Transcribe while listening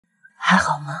还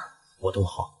好吗？我都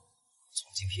好。从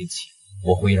今天起，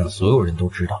我会让所有人都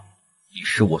知道，你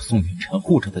是我宋远晨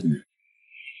护着的女人。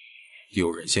有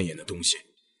人现眼的东西，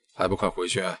还不快回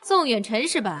去！宋远晨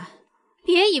是吧？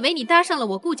别以为你搭上了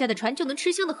我顾家的船就能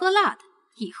吃香的喝辣的，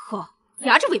以后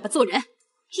夹着尾巴做人。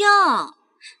哟，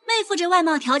妹夫这外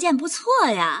貌条件不错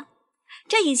呀。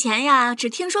这以前呀，只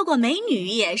听说过美女与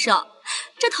野兽，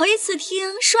这头一次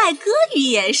听帅哥与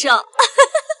野兽。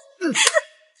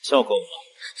笑够了，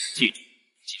记住，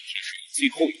今天是你最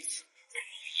后一次在某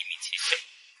一面前笑。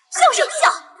笑什么笑？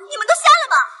你们都瞎了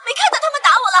吗？没看到他们打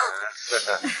我了？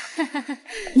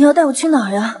你要带我去哪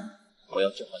儿呀？我要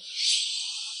治好你。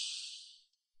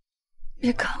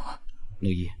别看我，陆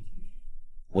毅，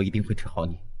我一定会治好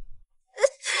你。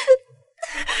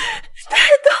太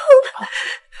痛了。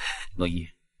陆毅，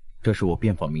这是我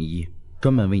遍访名医，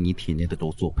专门为你体内的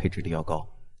毒素配置的药膏。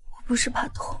我不是怕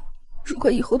痛，如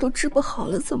果以后都治不好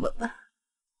了怎么办？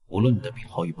无论你的病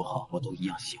好与不好，我都一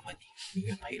样喜欢你，永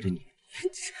远陪着你。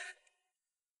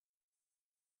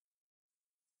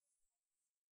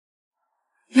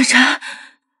远晨，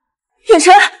远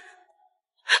晨，远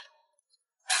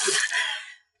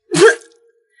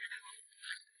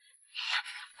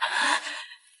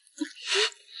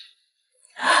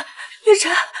晨，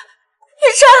远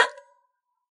晨！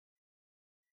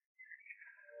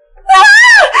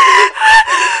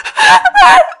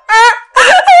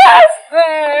哎，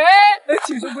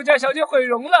听说顾家小姐毁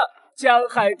容了，将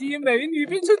海底美女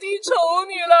变成底丑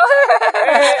女了。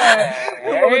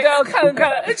我们都要看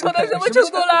看丑到什么程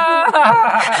度啦！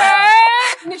哎，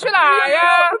你去哪呀？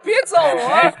别走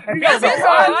啊！别走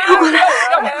啊！让我看！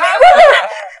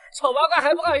丑八怪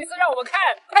还不好意思让我们看？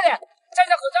快点，摘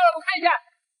下口罩让我们看一下。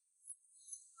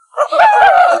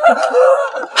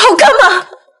好看吗？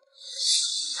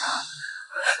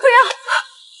不要！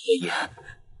爷爷，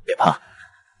别怕，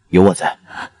有我在，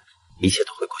一切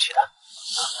都会过去的。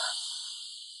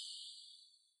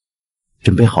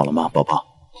准备好了吗，宝宝？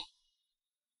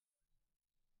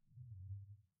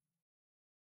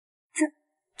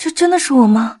这真的是我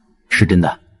吗？是真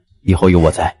的，以后有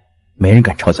我在，没人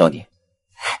敢嘲笑你。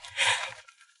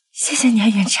谢谢你啊，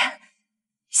远晨，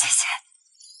谢谢。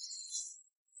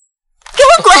给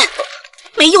我滚！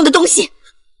没用的东西，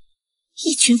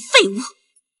一群废物！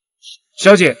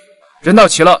小姐，人到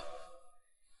齐了。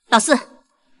老四，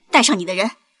带上你的人，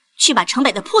去把城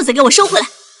北的铺子给我收回来。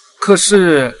可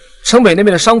是城北那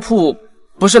边的商铺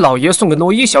不是老爷送给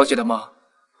诺伊小姐的吗？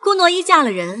顾诺伊嫁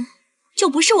了人，就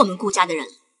不是我们顾家的人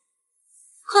了。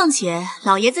况且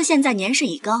老爷子现在年事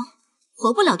已高，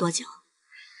活不了多久，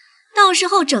到时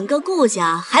候整个顾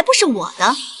家还不是我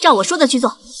的？照我说的去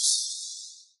做。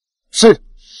是。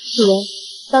主人，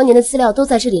当年的资料都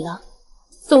在这里了。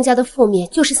宋家的覆灭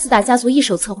就是四大家族一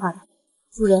手策划的。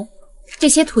主人，这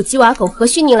些土鸡瓦狗何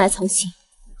须您来操心？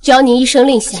只要您一声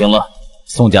令下。行了，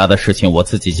宋家的事情我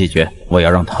自己解决，我要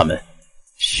让他们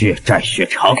血债血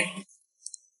偿。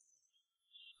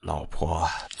老婆，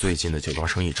最近的酒庄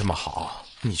生意这么好，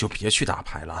你就别去打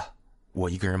牌了，我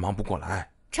一个人忙不过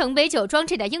来。城北酒庄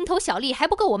这点蝇头小利还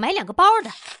不够我买2个包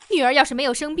的。女儿要是没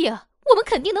有生病，我们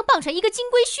肯定能傍上一个金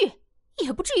龟婿，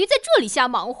也不至于在这里瞎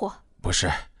忙活。不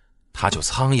是，他就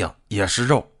苍蝇也是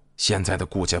肉，现在的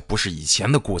顾家不是以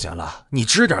前的顾家了，你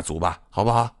知点足吧，好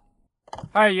不好？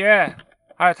二爷，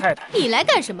二太太，你来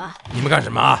干什么？你们干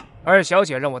什么？二小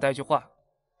姐让我带句话，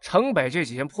城北这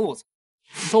几间铺子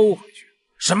收回去。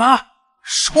什么？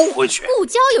收回去？顾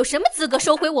家有什么资格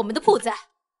收回我们的铺子？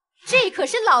这可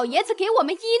是老爷子给我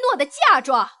们依诺的嫁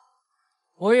妆。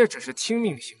我也只是听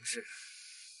命行事，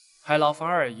还劳烦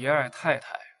二爷二太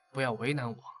太不要为难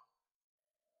我。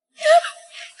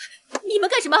你们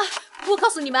干什么？我告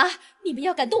诉你们，你们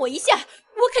要敢动我一下，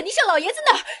我肯定上老爷子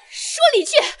那儿说理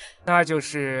去。那就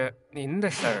是您的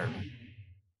事儿了。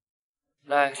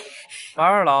来，把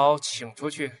二老请出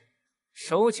去，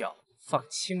手脚放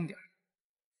轻点。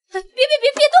别动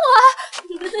啊！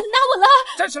拿我了！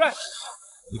站起来！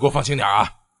你给我放轻点啊！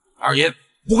二爷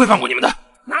不会放过你们的。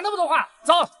哪那么多话？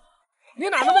走！你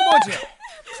哪那么磨叽？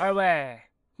二位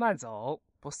慢走，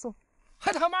不送。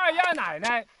还他妈二爷二奶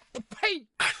奶！呸！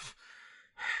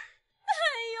哎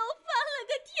呦，翻了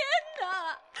个天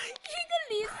哪！一个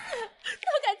李四都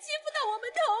敢欺负到我们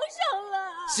头上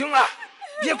了！行了，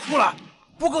别哭了，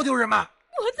不够丢人吗？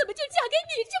我怎么就嫁给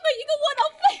你这么一个窝囊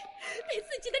废？被自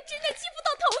己的侄女欺负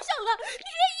到头上了，你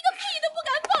连一个屁都不敢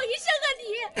放一声啊你！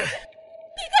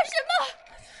你干什么？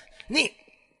你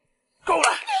够了！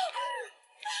你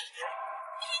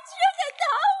居然敢打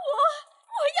我！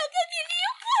我要跟你离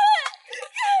婚！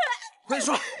快说！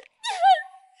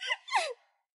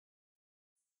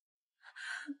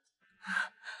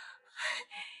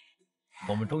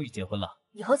某们终于结婚了，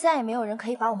以后再也没有人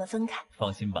可以把我们分开。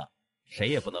放心吧，谁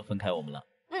也不能分开我们了。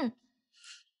嗯。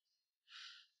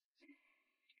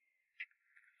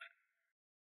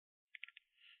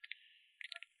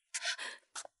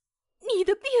你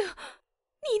的病，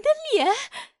你的脸，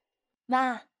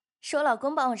妈，是我老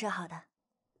公帮我治好的。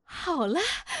好了，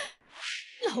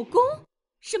老公？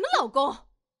什么老公？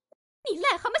你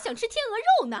癞蛤蟆想吃天鹅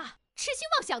肉呢，痴心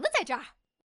妄想的在这儿。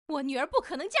我女儿不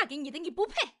可能嫁给你的，你不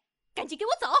配，赶紧给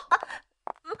我走！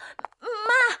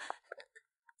妈，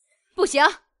不行，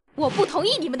我不同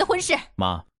意你们的婚事。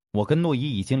妈，我跟诺伊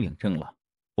已经领证了，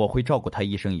我会照顾她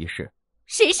一生一世。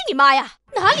谁是你妈呀？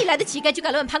哪里来的乞丐就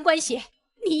敢乱攀关系？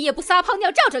你也不撒泡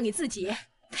尿照照你自己，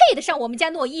配得上我们家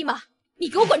诺伊吗？你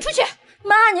给我滚出去！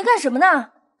妈，您干什么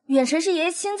呢？远程是爷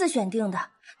爷亲自选定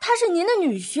的，他是您的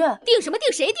女婿。定什么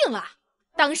定？谁定了？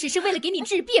当时是为了给你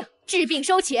治病，治病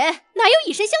收钱，哪有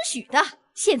以身相许的？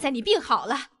现在你病好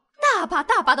了，大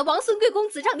把的王孙贵公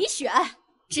子让你选，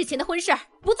之前的婚事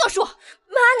不作数。妈，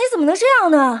你怎么能这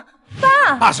样呢？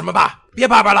爸！爸什么爸？别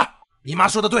爸爸了！你妈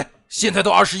说的对，现在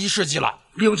都21世纪了，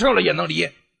领证了也能离。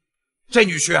这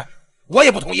女婿我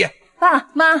也不同意。爸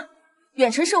妈，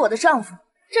远程是我的丈夫，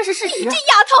这是事实。你这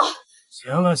丫头！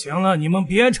行了，你们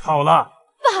别吵了。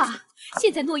爸，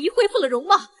现在诺伊恢复了容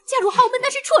貌，嫁入豪门那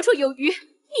是绰绰有余。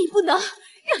你不能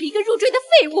让一个入赘的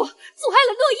废物阻碍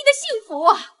了诺伊的幸福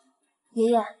啊！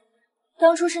爷爷，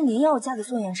当初是您要我嫁给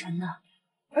宋远晨的，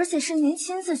而且是您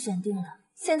亲自选定的。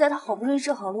现在他好不容易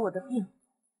治好了我的病，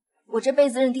我这辈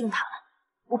子认定他了，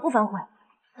我不反悔。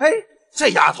哎，这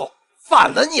丫头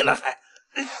反了你了还？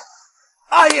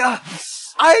哎呀，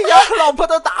老婆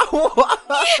都打我！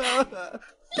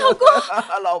老公，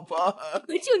老婆，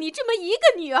我就你这么一个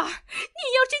女儿，你要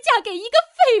是嫁给一个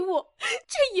废物，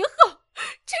这以后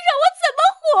这让我怎么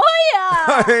活呀？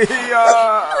哎呀，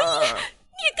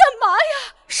你干嘛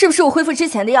呀？是不是我恢复之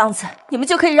前的样子，你们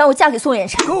就可以让我嫁给宋远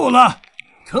晨？够了，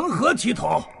成何体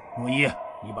统！诺伊，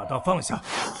你把他放下，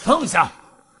放下！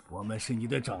我们是你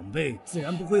的长辈，自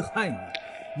然不会害你。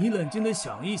你冷静地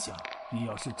想一想，你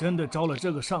要是真的招了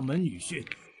这个上门女婿，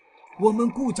我们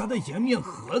顾家的颜面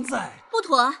何在？不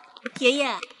妥，爷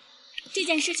爷，这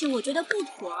件事情我觉得不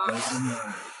妥。小姑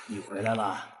娘，你回来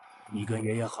了，你跟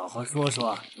爷爷好好说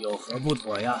说，有何不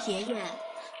妥呀？爷爷，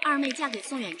二妹嫁给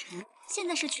宋远晨，现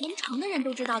在是全城的人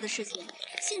都知道的事情，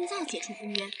现在解除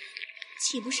婚约，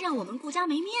岂不是让我们顾家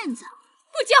没面子？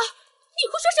顾家，你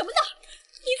胡说什么呢？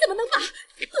你怎么能把诺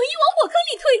伊往火坑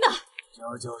里推呢？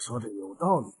娇娇说的有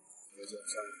道理，这件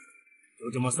事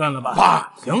就这么算了吧。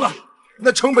爸，行了。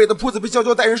那城北的铺子被娇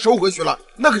娇带人收回去了，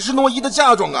那可是诺伊的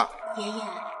嫁妆啊！爷爷，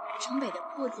城北的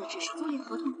铺子只是租赁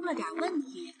合同出了点问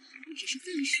题，只是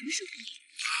暂时收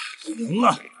回。行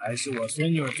了，还是我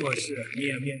孙女儿做事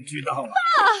面面俱到了。爸，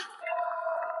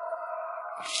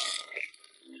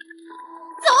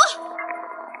走！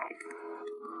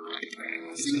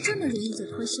想这么容易就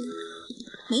脱身，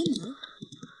没门！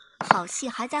好戏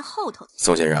还在后头。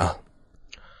宋先生，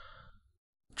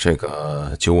这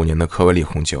个95年的科威利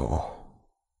红酒，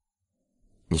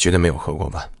你绝对没有喝过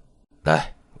吧？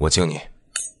来，我敬你，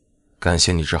感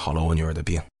谢你治好了我女儿的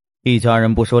病。一家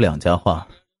人不说两家话。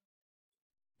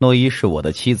诺伊是我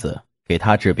的妻子，给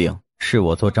她治病是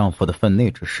我做丈夫的分内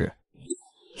之事。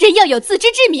人要有自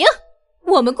知之明，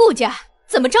我们顾家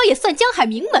怎么着也算江海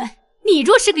名门，你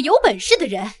若是个有本事的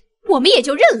人，我们也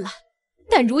就认了。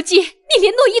但如今你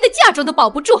连诺伊的嫁妆都保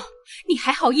不住，你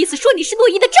还好意思说你是诺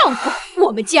伊的丈夫？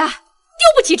我们家丢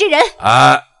不起这人。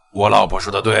哎，我老婆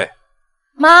说的对。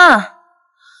妈，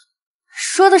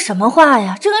说的什么话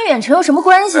呀？这跟远程有什么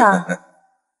关系啊？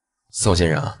宋先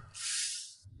生，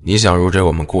你想入赘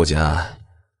我们顾家，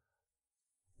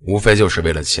无非就是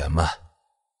为了钱嘛。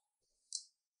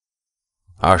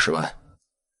20万，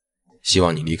希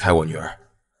望你离开我女儿。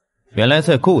原来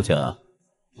在顾家，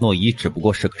诺伊只不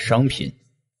过是个商品。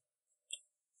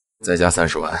再加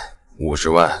30万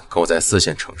，50万够在4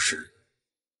线城市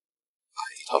买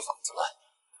一套房子了。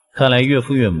看来岳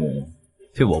父岳母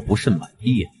对我不甚满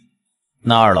意。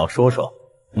那二老说说，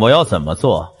我要怎么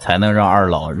做才能让二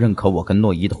老认可我跟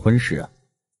诺伊的婚事啊？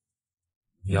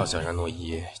要想让诺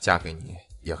伊嫁给你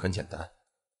也很简单，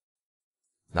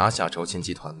拿下轴琴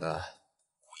集团的5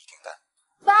亿订单。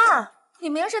爸，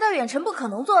你明知道远程不可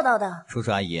能做到的。叔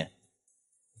叔阿姨，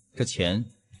这钱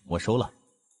我收了，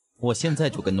我现在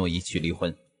就跟诺伊去离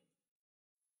婚。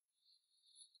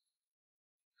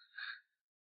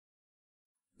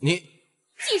你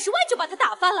几十万就把他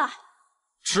打翻了，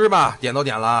吃吧，点都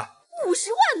点了。50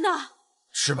万呢？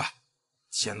吃吧，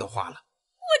钱都花了。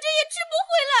我这也吃不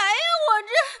回来呀，我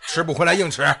这吃不回来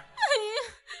硬吃。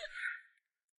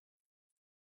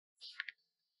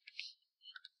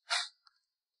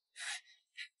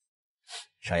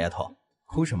傻丫头，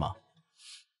哭什么？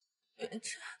元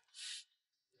琛，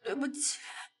对不起，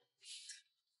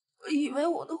我以为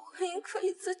我的婚姻可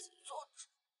以自己做主。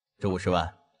这50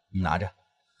万你拿着，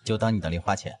就当你的零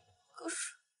花钱。可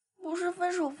是不是分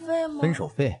手费吗？分手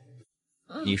费？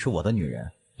你是我的女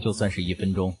人，就算是1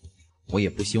分钟，我也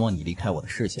不希望你离开我的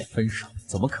视线。分手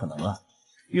怎么可能啊？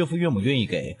岳父岳母愿意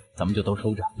给，咱们就都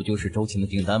收着，不就是周琴的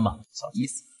订单吗？小意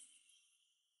思。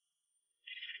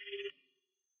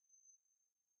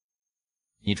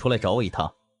你出来找我一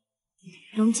趟。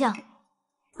龙将，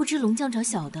不知龙将找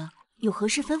小的有何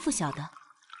事吩咐小的？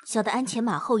小的鞍前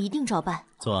马后，一定照办。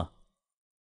坐。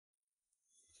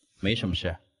没什么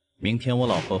事，明天我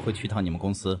老婆会去趟你们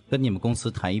公司，跟你们公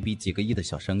司谈一笔几个亿的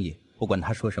小生意，不管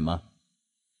她说什么，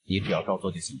你只要照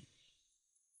做就行。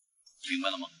明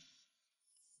白了吗？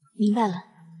明白了。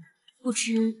不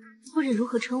知夫人如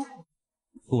何称呼？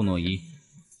顾诺伊。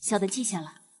小的记下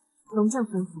了。龙将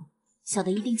吩咐，小的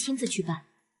一定亲自去办。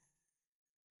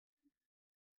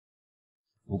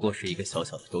不过是一个小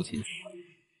小的周琴。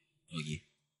诺伊，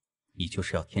你就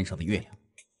是要天上的月亮，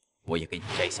我也给你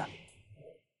摘下来。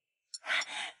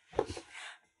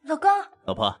老公，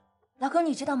老婆，老公，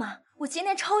你知道吗？我今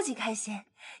天超级开心，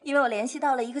因为我联系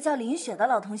到了一个叫林雪的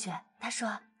老同学，他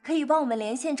说可以帮我们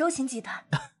连线周琴集团。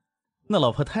那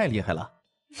老婆太厉害了，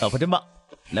老婆真棒，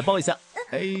来抱一下。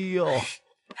哎呦，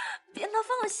别闹，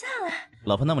放我下来。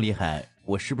老婆那么厉害，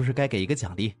我是不是该给一个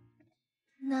奖励？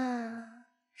那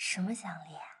什么奖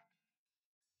励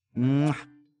啊？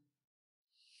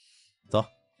走。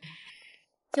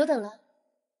久等了。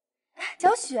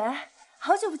小雪，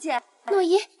好久不见。诺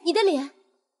伊，你的脸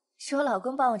是我老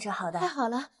公帮我治好的。太好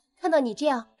了，看到你这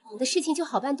样，我们的事情就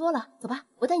好办多了。走吧，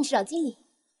我带你去找经理。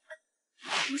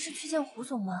不是去见胡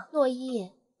总吗？诺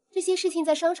伊，这些事情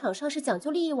在商场上是讲究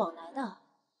利益往来的，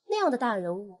那样的大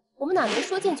人物，我们哪能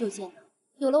说见就见呢？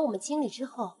有了我们经理之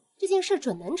后，这件事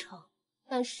准能成。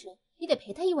但是你得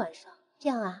陪他一晚上，这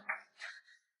样啊？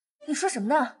你说什么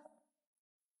呢？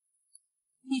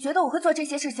你觉得我会做这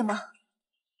些事情吗？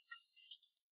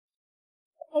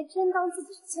还真当自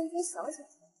己是千金小姐。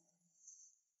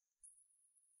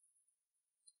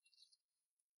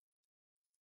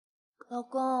老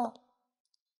公，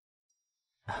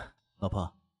老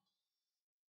婆，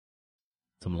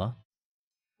怎么了？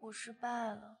我失败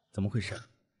了。怎么回事？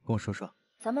跟我说说。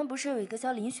咱们不是有一个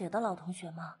叫林雪的老同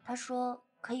学吗？他说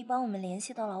可以帮我们联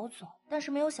系到老总，但是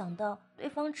没有想到对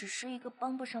方只是一个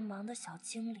帮不上忙的小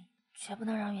经理，绝不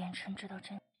能让远琛知道真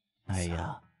相。哎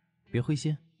呀，别灰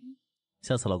心，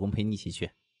下次老公陪你一起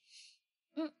去。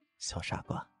小傻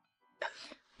瓜，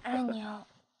爱你哦。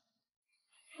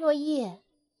诺伊，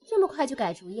这么快就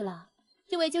改主意了？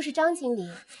这位就是张经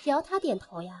理，只要他点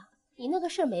头呀，你那个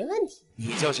事儿没问题。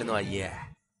你就是诺伊。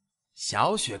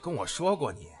小雪跟我说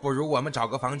过你，不如我们找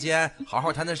个房间好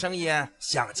好谈谈生意，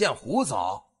想见胡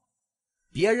总。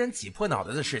别人挤破脑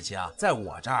袋的事情，在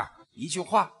我这儿一句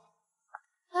话。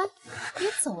哎，别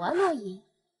走啊，诺伊，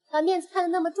把面子看得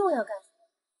那么重要干什么？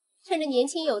趁着年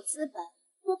轻有资本，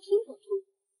多拼搏拼搏，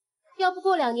要不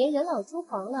过2年人老珠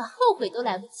黄了，后悔都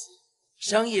来不及。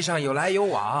生意上有来有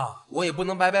往，我也不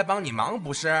能白白帮你忙，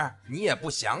不是？你也不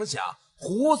想想，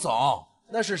胡总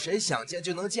那是谁想见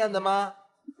就能见的吗？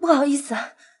不好意思，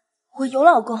我有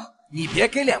老公。你别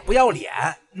给脸不要脸，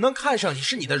能看上你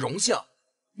是你的荣幸。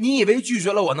你以为拒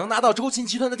绝了我能拿到周琴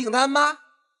集团的订单吗？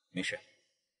没事，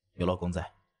有老公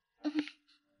在。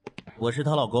我是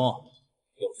她老公，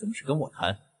有什么事跟我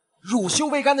谈。乳臭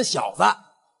未干的小子，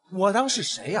我当是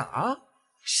谁呀？啊，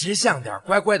识相点，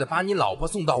乖乖的把你老婆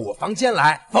送到我房间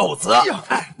来，否则……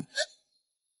哎，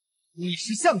你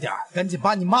识相点，赶紧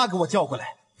把你妈给我叫过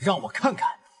来，让我看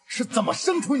看是怎么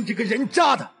生出你这个人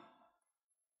渣的。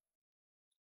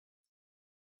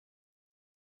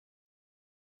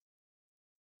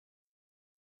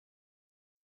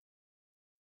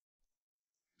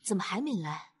怎么还没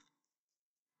来？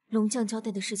龙将交代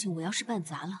的事情，我要是办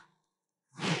砸了，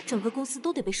整个公司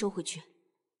都得被收回去。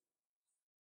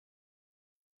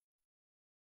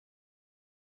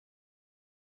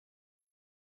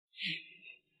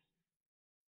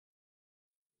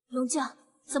龙将，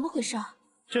怎么回事？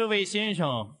这位先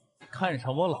生看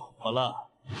上我老婆了。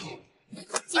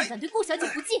竟敢对顾小姐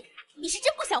不敬，你是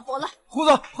真不想活了？胡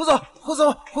总，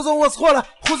我错了，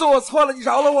胡总，我错了，你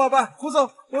饶了我吧，胡总，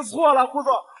我错了，胡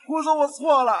总，我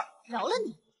错了。饶了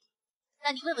你？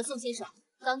那你问问宋先生，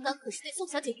刚刚可是对宋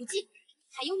小姐不敬。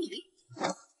还有你，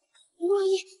诺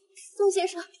伊，宋先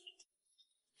生，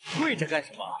跪着干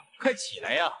什么？快起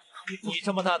来呀！你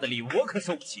这么大的礼，我可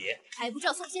受不起。还不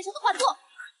照宋先生的话做。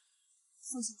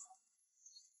宋先生，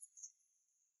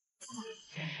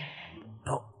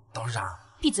董事长，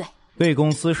闭嘴！贵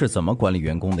公司是怎么管理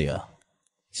员工的呀？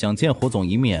想见胡总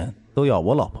一面都要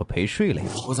我老婆陪睡了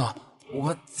呀！胡总，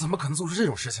我怎么可能做出这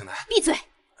种事情呢？闭嘴！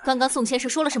刚刚宋先生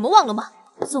说了什么忘了吗？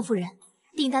宋夫人，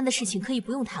订单的事情可以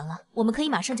不用谈了，我们可以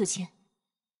马上就签。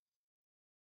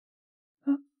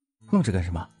愣着干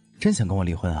什么？真想跟我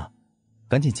离婚啊？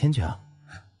赶紧签去啊！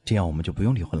这样我们就不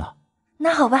用离婚了。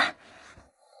那好吧。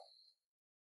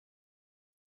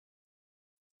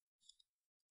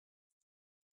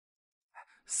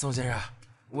宋先生，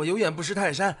我有眼不识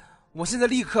泰山，我现在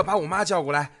立刻把我妈叫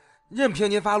过来，任凭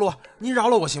您发落，您饶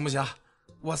了我行不行？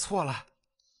我错了。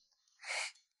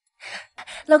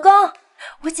老公，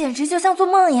我简直就像做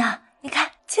梦一样，你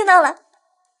看签到了，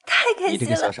太开心了。你这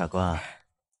个小傻瓜，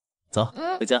走，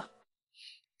回家。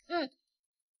顾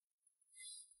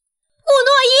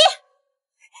诺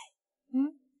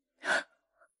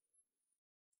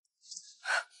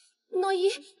伊，诺伊，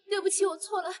对不起，我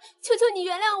错了，求求你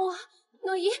原谅我。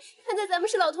诺伊，看在咱们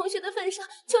是老同学的份上，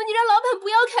求你让老板不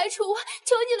要开除我，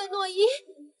求你了，诺伊。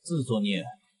自作孽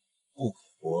不可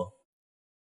活。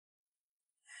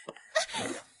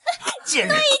贱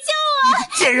人！诺伊救我！你个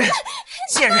贱人！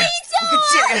贱人！诺伊救我！你个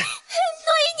贱人！诺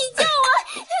伊，你救我！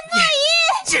诺伊！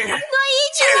贱人！诺伊，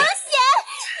你能写，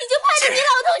你就盼着你老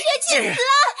同学去死！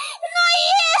诺伊！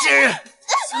贱人！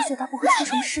小姐，她不会出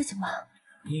什么事情吧？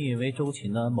你以为周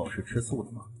琴的安某是吃素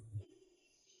的吗？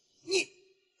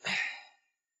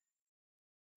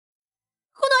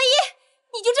顾诺伊，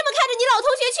你就这么看着你老同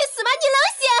学去死吗？你能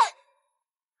写？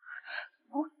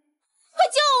快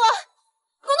救我！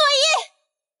顾诺伊！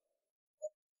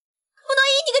顾诺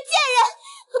伊，你个贱人！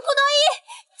顾诺伊，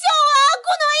救我啊！顾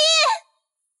诺伊！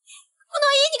顾诺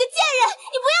伊，你个贱人！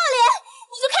你不要脸！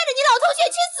你就看着你老同学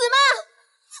去死吗？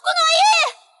顾诺伊！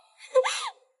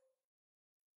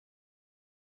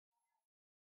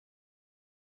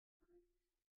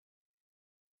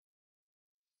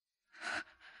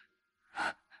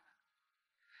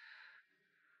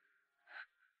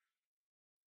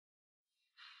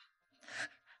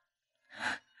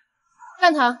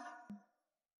干他！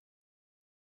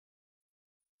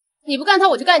你不干他，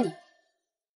我就干你！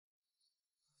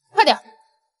快点，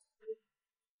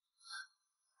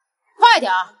快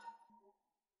点！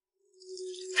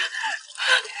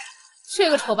这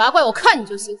个丑八怪，我看你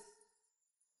就行。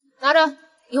拿着，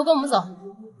以后跟我们走。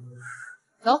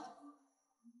走。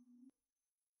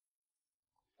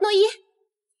诺伊，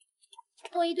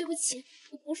诺伊，对不起，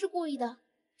我不是故意的，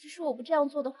只是我不这样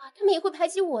做的话，他们也会排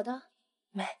挤我的。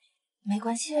没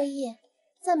关系。诺伊，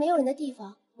在没有人的地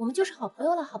方，我们就是好朋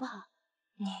友了，好不好？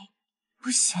你不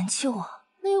嫌弃我，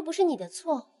那又不是你的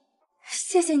错。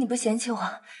谢谢你不嫌弃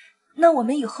我，那我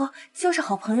们以后就是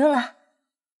好朋友了。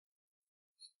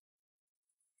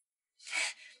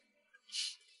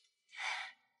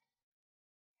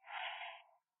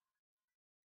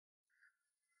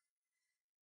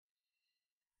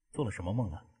做了什么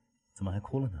梦了？怎么还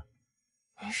哭了呢？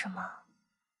没什么，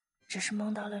只是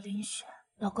梦到了林雪。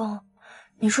老公，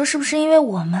你说是不是因为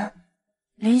我们，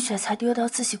林雪才丢掉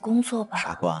自己工作吧？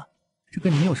傻瓜，这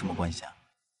跟你有什么关系啊？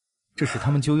这是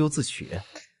他们咎由自取。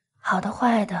好的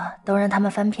坏的都让他们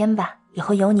翻篇吧，以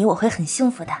后有你我会很幸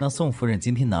福的。那宋夫人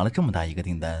今天拿了这么大一个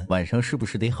订单，晚上是不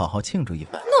是得好好庆祝一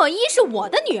番？诺伊是我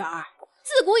的女儿，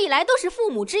自古以来都是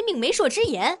父母之命媒妁之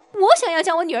言，我想要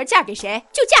将我女儿嫁给谁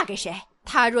就嫁给谁，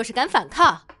她若是敢反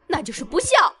抗，那就是不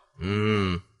孝。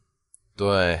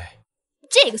对。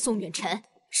这个宋远晨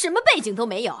什么背景都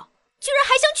没有，居然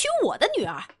还想娶我的女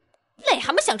儿，癞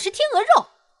蛤蟆想吃天鹅肉。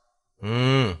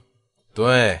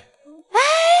对。哎，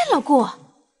老顾，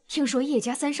听说叶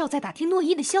家三少在打听诺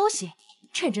伊的消息，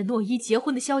趁着诺伊结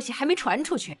婚的消息还没传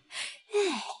出去，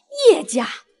叶家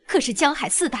可是江海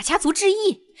4大家族之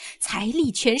一，财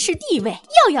力、权势、地位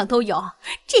样样都有，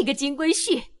这个金龟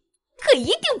婿可一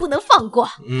定不能放过。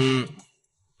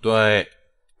对。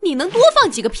你能多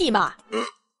放几个屁吗？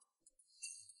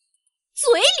嘴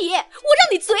里，我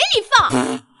让你嘴里放，你没完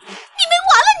了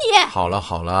你！好了，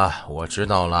我知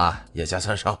道了，叶家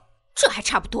三少。这还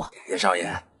差不多。叶少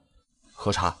爷，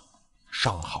喝茶，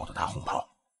上好的大红袍。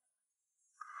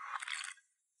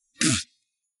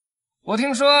我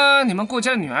听说你们顾家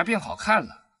的女儿变好看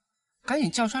了，赶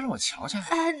紧叫出来让我瞧瞧。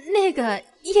那个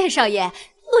叶少爷，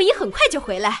诺伊很快就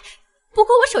回来，不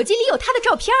过我手机里有她的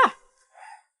照片。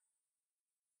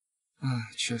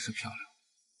确实漂亮。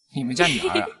你们家女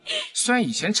儿啊，虽然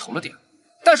以前丑了点，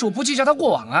但是我不计较她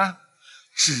过往啊。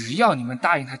只要你们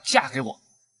答应她嫁给我，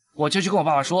我就去跟我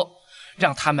爸爸说，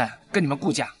让他们跟你们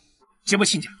顾家结不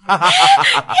亲家。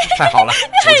太好了，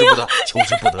求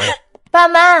之不得呀！爸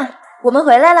妈，我们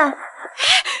回来了。来了，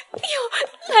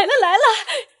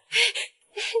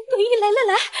诺伊来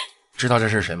了。知道这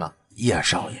是谁吗？叶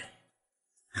少爷。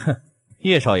哼，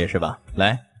叶少爷是吧？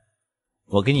来，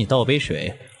我给你倒杯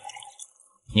水，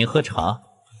您喝茶，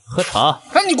喝茶。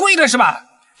哎，你故意的是吧？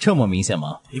这么明显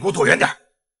吗？你给我躲远点！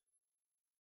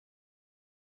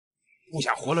不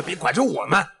想活了，别管着我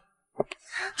们。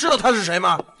知道他是谁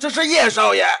吗？这是叶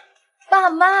少爷。爸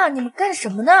妈，你们干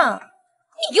什么呢？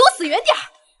你给我死远点！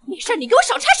没事，你给我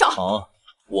少插手。好，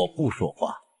我不说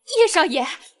话。叶少爷，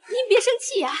您别生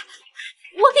气啊！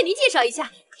我给您介绍一下，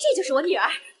这就是我女儿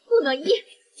顾诺伊，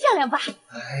漂亮吧？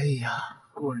哎呀，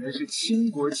果然是倾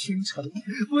国倾城，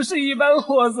不是一般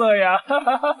货色呀！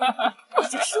我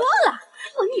就说了，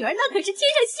我女儿那可是天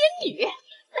上仙女，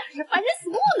哪是凡人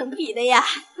俗物能比的呀！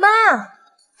妈，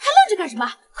还愣着干什么？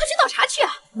快去倒茶去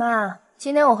啊！妈，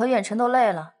今天我和远程都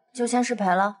累了，就先失陪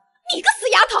了。你个死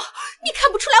丫头，你看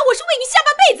不出来我是为你下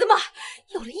半辈子吗？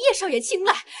有了叶少爷青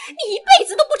睐，你一辈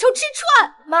子都不愁吃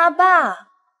穿。妈爸，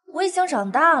我已经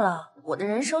长大了，我的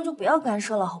人生就不要干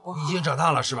涉了，好不好？你已经长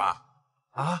大了是吧？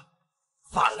啊，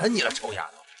反了你了，臭丫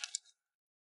头！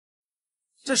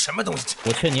这什么东西？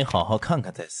我劝你好好看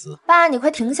看再撕。爸，你快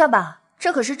停下吧，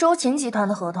这可是周秦集团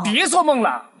的合同。别做梦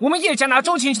了，我们叶家拿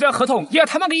周秦集团合同也要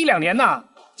他妈个1-2年呢。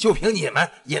就凭你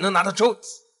们也能拿到周？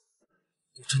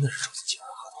真的是周秦集团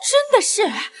合同？真的是，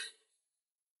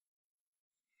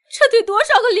这得多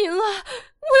少个零啊！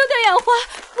我有点眼花，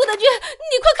顾大军，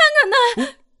你快看看呐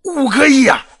！5个亿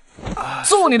呀！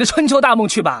做你的春秋大梦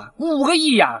去吧！5个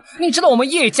亿呀！你知道我们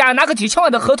叶家拿个几千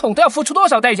万的合同都要付出多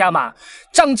少代价吗？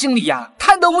张经理呀，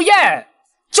贪得无厌，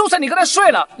就算你跟他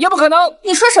睡了，也不可能。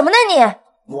你说什么呢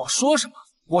你？我说什么？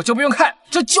我就不用看，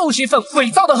这就是一份伪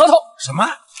造的合同。什么？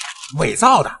伪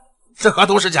造的？这合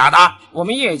同是假的？我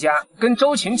们叶家跟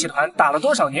周秦集团打了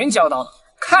多少年交道了？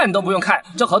看都不用看，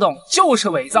这合同就是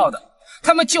伪造的。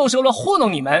他们就是为了糊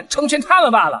弄你们，成全他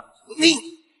们罢了。你，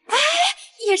哎，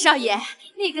叶少爷，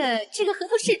这个合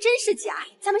同是真是假？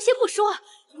咱们先不说，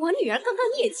我女儿刚刚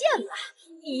你也见了，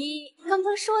你刚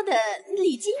刚说的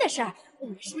礼金的事儿，我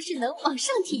们是不是能往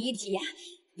上提一提呀？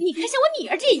你看像我女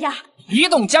儿这样，一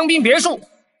栋江滨别墅，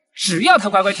只要她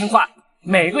乖乖听话，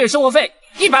每个月生活费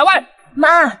100万。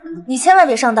妈，你千万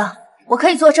别上当，我可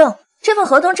以作证，这份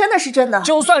合同真的是真的。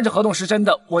就算这合同是真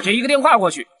的，我这一个电话过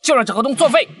去，就让这合同作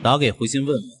废。打给胡鑫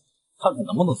问问，看看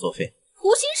能不能作废。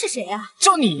胡鑫是谁啊？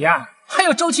就你呀，还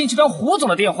有周秦集团胡总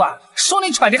的电话，说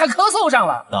你喘的还咳嗽上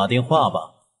了。打电话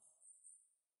吧。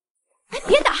哎，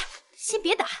别打，先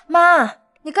别打。妈，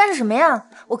你干什么呀？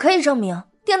我可以证明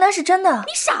订单是真的。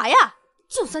你傻呀？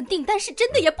就算订单是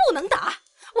真的，也不能打。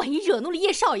万一惹怒了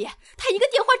叶少爷，他一个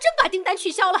电话真把订单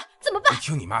取消了，怎么办？你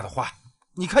听你妈的话，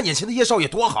你看眼前的叶少爷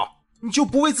多好，你就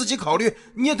不为自己考虑，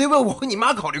你也得为我和你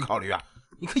妈考虑考虑啊！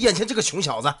你看眼前这个穷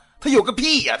小子，他有个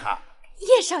屁呀他！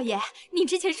叶少爷，你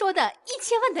之前说的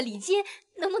1000万的礼金，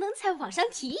能不能再往上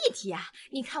提一提啊？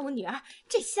你看我女儿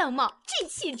这相貌，这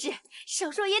气质，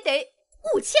少说也得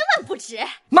5000万不止。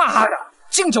妈的，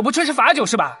敬酒不吃吃罚酒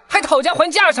是吧？还讨价还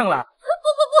价上了。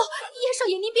不，叶少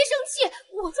爷您别生气，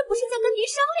我这不是在跟您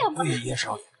商量吗？对，叶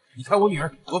少爷，你看我女儿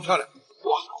多漂亮，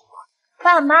多好啊！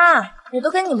爸妈，我都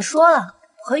跟你们说了，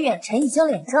我和远程已经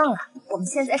领证了，我们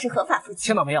现在是合法夫妻。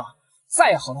听到没有？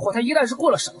再好的货，它一旦是过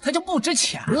了手，它就不值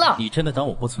钱了。你真的当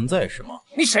我不存在是吗？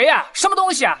你谁呀？什么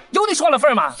东西啊？有你说了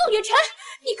份吗？宋远晨，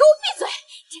你给我闭嘴！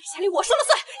这个家里我说了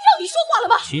算，让你说话了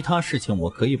吗？其他事情我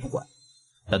可以不管，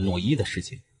但诺伊的事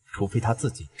情，除非他自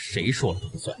己，谁说了都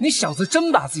不算。你小子真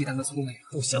把自己当个聪明，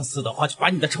不想死的话，就把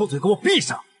你的臭嘴给我闭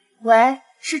上。喂，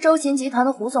是周秦集团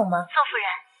的胡总吗？宋夫人，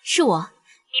是我。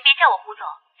您别叫我胡总，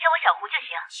叫我小胡就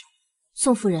行。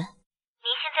宋夫人，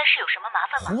您现在是有什么麻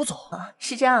烦吗？胡总，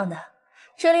是这样的，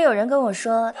这里有人跟我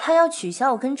说他要取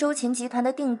消我跟周秦集团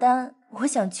的订单，我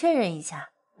想确认一下，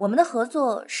我们的合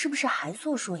作是不是还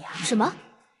作数呀？什么？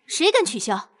谁敢取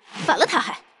消？反了他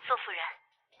还？宋夫人，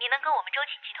你能跟我们周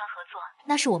秦集团合作，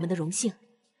那是我们的荣幸。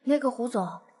那个胡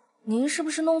总，您是不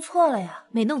是弄错了呀？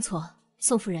没弄错，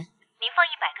宋夫人。您放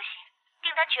100个心，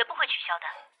订单绝不会取消的。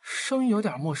声音有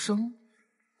点陌生，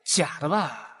假的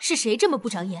吧？是谁这么不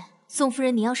长眼？宋夫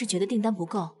人，您要是觉得订单不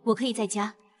够，我可以再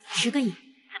加10个亿。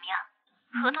怎么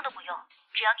样？合同都不用，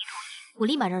只要你同意，我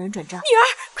立马让人转账。女儿，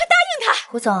快答应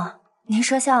他！胡总，您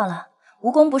说笑了，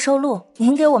无功不受禄，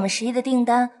您给我们10亿的订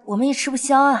单，我们也吃不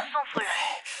消啊。宋夫人，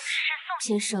是宋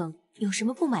先生有什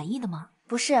么不满意的吗？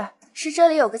不是，是这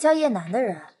里有个叫叶楠的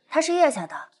人，他是叶家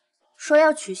的，说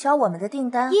要取消我们的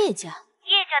订单。叶家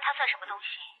他算什么东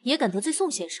西？也敢得罪宋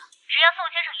先生？只要宋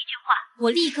先生一句话，我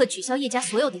立刻取消叶家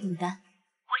所有的订单。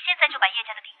我现在就把叶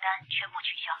家的订单全部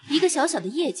取消。一个小小的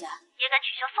叶家也敢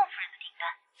取消宋夫人的订单？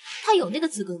他有那个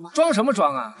资格吗？装什么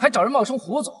装啊？还找人冒充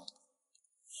胡总？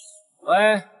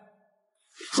喂，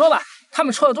说吧，他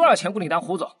们出了多少钱雇你当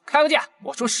胡总？开个价，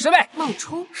我出10倍。冒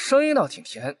充，声音倒挺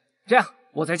甜。这样，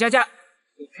我再加价，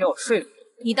你陪我睡。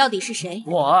你到底是谁？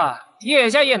我叶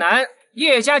家叶楠，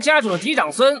叶家家主的嫡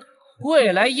长孙，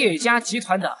未来叶家集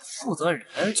团的负责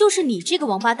人。就是你这个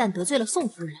王八蛋得罪了宋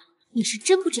夫人，你是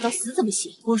真不知道死怎么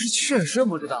行。我是确实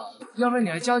不知道，要不然你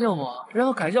来教教我，让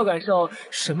我感受感受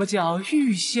什么叫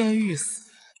欲仙欲死。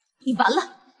你完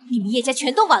了，你们叶家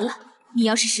全都完了。你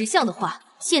要是识相的话，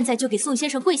现在就给宋先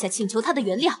生跪下请求他的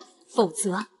原谅，否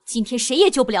则今天谁也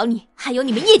救不了你，还有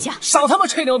你们叶家。少他妈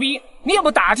吹牛逼！你也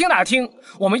不打听打听，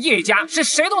我们叶家是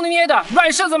谁都能捏的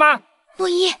软柿子吗？诺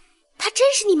一，他真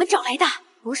是你们找来的？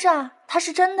不是啊，他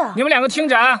是真的。你们两个听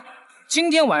着啊，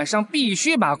今天晚上必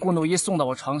须把顾诺一送到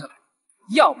我床上来，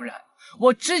要不然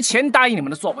我之前答应你们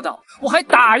的做不到，我还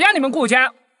打压你们顾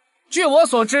家。据我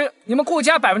所知，你们顾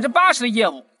家80%的业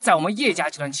务在我们叶家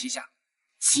集团旗下。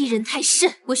欺人太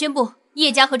甚！我宣布，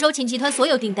叶家和周琴集团所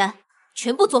有订单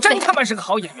全部作废。真他妈是个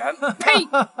好演员！呸！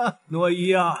诺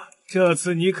一啊，这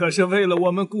次你可是为了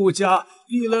我们顾家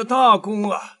立了大功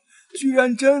啊！居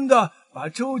然真的把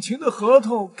周琴的合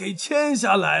同给签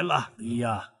下来了。一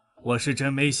呀，我是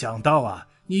真没想到啊，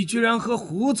你居然和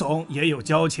胡总也有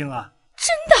交情啊！真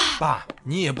的？爸，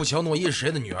你也不瞧诺一是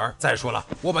谁的女儿。再说了，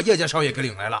我把叶家少爷给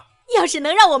领来了。要是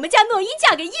能让我们家诺一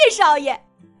嫁给叶少爷，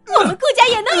我们顾家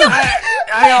也能有。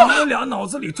哎呀，你们俩脑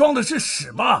子里装的是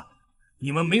屎吧？你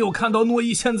们没有看到诺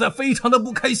一现在非常的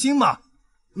不开心吗？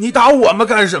你打我们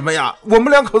干什么呀？我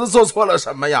们两口子做错了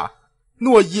什么呀？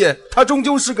诺一她终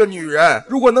究是个女人，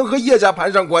如果能和叶家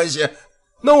攀上关系，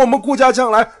那我们顾家将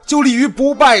来就立于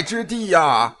不败之地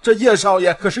呀！这叶少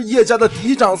爷可是叶家的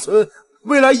嫡长孙，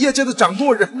未来叶家的掌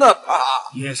舵人呢，爸。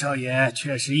叶少爷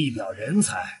确实一表人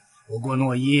才，不过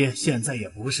诺一现在也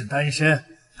不是单身，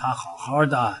他好好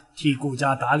的替顾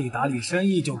家打理打理生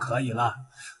意就可以了。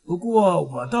不过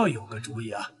我倒有个主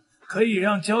意啊，可以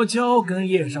让娇娇跟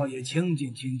叶少爷亲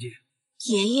近亲近。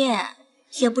爷爷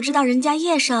也不知道人家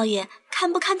叶少爷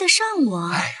看不看得上我。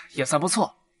哎呀，也算不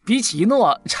错，比起一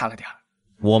诺差了点。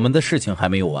我们的事情还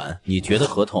没有完，你觉得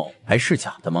合同还是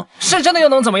假的吗？是真的又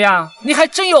能怎么样？你还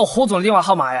真有胡总的电话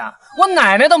号码呀？我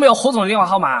奶奶都没有胡总的电话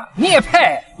号码，你也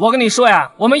配？我跟你说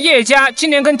呀，我们叶家今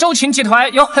年跟周琴集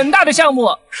团有很大的项目。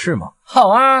是吗？好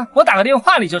啊，我打个电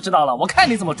话你就知道了，我看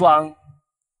你怎么装。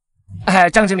哎，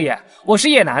张经理，我是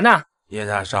叶楠呐。叶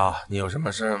大少，你有什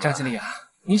么事吗？张经理啊，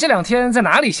你这2天在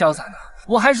哪里潇洒呢？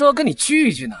我还说跟你聚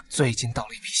一聚呢。最近到了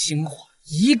一批新货，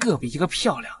一个比一个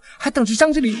漂亮，还等着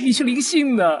张经理你去临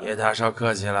幸呢。叶大少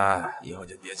客气了，以后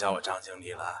就别叫我张经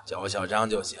理了，叫我小张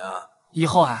就行。以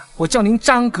后啊，我叫您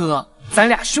张哥，咱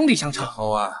俩兄弟相称。以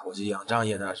后啊，我就仰仗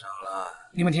叶大少了。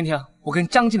你们听听，我跟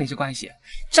张经理这关系，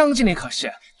张经理可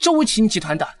是周琴集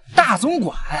团的大总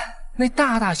管，那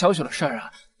大大小小的事儿啊，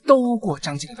都过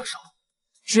张经理的手。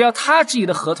只要他质疑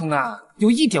的合同啊有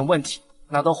一点问题，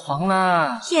那都黄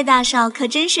了。叶大少可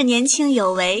真是年轻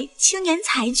有为，青年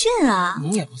才俊啊！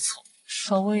你也不错，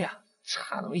稍微啊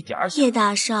差那么一点儿。叶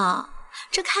大少，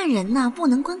这看人呐，不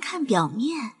能光看表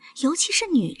面，尤其是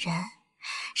女人，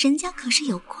人家可是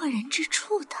有过人之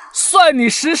处的。算你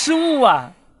识时务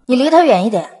啊！你离他远一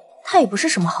点，他也不是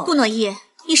什么好人。顾诺一，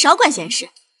你少管闲事，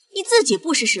你自己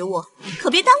不识时务，可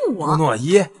别耽误我。顾诺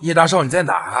一，叶大少你在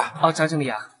哪啊？哦，张经理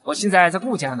啊，我现在在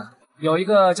顾家呢，有一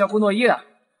个叫顾诺一的，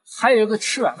还有一个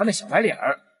吃软饭的小白脸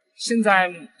儿，现在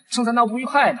正在闹不愉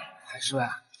快呢，还说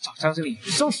呀找张经理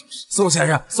收拾收拾。宋先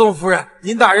生，宋夫人，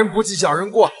您大人不计小人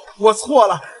过，我错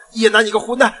了。叶楠，你个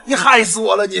混蛋，你害死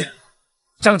我了你！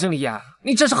张经理呀，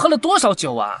你这是喝了多少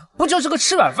酒啊？不就是个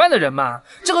吃软饭的人吗？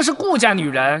这个是顾家女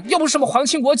人，又不是什么皇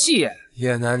亲国戚。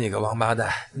叶楠，你个王八蛋，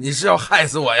你是要害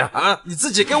死我呀？啊，你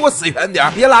自己给我死远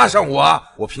点，别拉上我。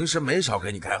我平时没少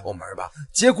给你开后门吧？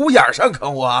节骨眼上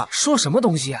坑我，说什么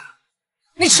东西啊？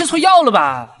你吃错药了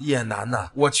吧？叶楠呐，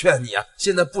我劝你啊，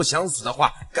现在不想死的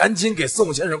话，赶紧给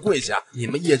宋先生跪下。你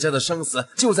们叶家的生死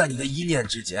就在你的一念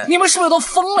之间。你们是不是都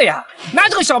疯了呀？拿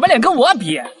这个小白脸跟我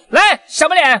比？来，小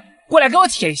白脸，过来给我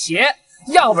舔鞋，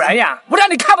要不然呀，我让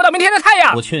你看不到明天的太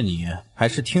阳。我劝你还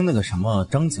是听那个什么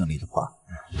张经理的话，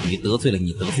你得罪了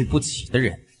你得罪不起的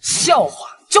人。笑话，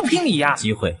就凭你呀！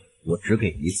机会我只给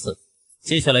一次，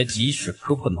接下来即使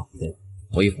磕破脑袋，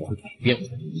我也不会改变我的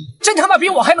主意。真他妈比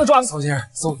我还能装！宋先生，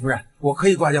宋夫人，我可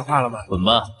以挂电话了吗？滚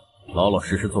吧，老老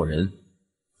实实做人。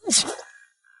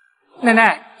奶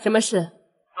奶，什么事？老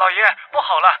爷，不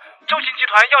好了，周琴集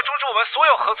团要终止我们所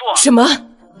有合作。什么？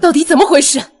到底怎么回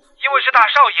事？因为是大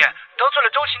少爷得罪了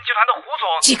周琴集团的胡总。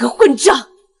这个混账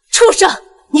畜生，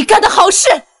你干的好事！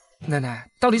奶奶，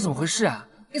到底怎么回事啊？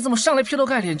你怎么上来劈头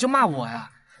盖脸就骂我呀？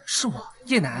是我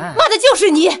叶楠，骂的就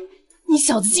是你！你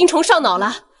小子精虫上脑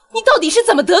了！你到底是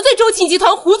怎么得罪周秦集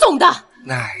团胡总的？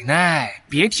奶奶，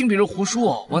别听别人胡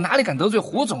说，我哪里敢得罪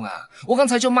胡总啊？我刚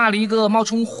才就骂了一个冒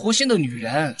充胡仙的女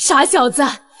人。傻小子，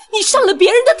你上了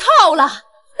别人的套了，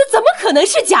那怎么可能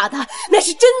是假的？那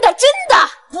是真的，真的！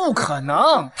不可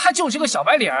能，他就是个小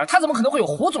白脸，他怎么可能会有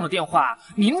胡总的电话？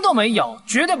您都没有，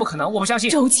绝对不可能，我不相信。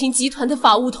周秦集团的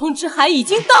法务通知函已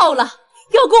经到了，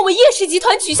要跟我们叶氏集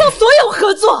团取消所有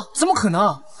合作。怎么可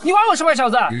能？你玩我是吧，小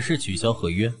子？只是取消合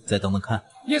约，再等等看。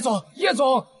叶总，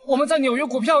我们在纽约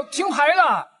股票停牌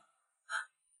了。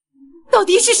到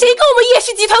底是谁跟我们叶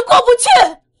氏集团过不去？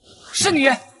是你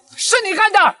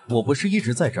干的！我不是一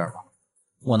直在这儿吗？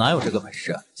我哪有这个本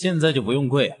事？现在就不用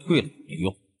跪，跪了也没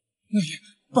用。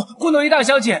顾诺伊大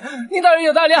小姐，您大人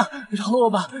有大量，饶了我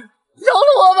吧！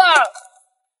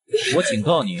我警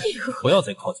告你，不要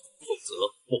再靠近，否则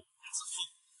我自负。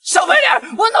小白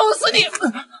脸，我弄死你！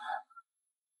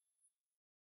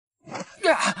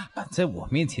敢在我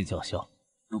面前叫嚣，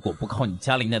如果不靠你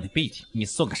家里那点背景，你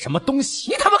算个什么东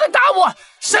西？你他妈敢打我！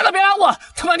谁都别拦我！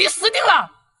他妈你死定了！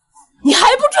你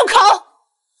还不住口！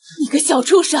你个小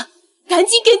畜生，赶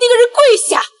紧给那个人跪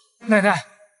下！奶奶，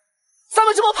咱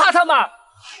们这么怕他吗？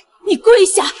你跪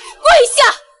下！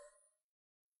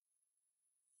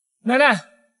奶奶，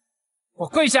我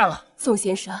跪下了。宋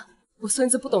先生，我孙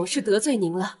子不懂事得罪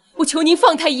您了，我求您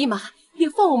放他一马，也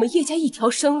放我们叶家一条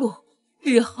生路。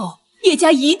日后叶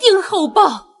家一定厚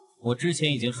报。我之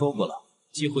前已经说过了，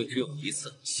机会只有一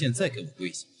次，现在给我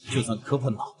跪下，就算磕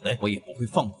破脑袋，我也不会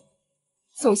放过你。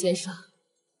宋先生，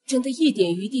真的一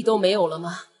点余地都没有了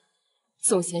吗？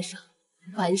宋先生，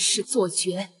凡事做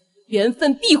绝，缘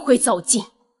分必会走近，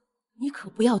你可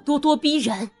不要咄咄逼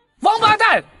人。王八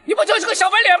蛋，你不就是个小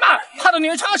白脸吗？怕的女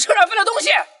人穿个吃软饭的东西！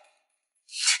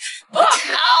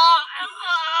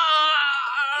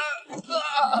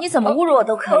你怎么侮辱我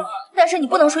都可以，但是你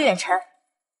不能说远程。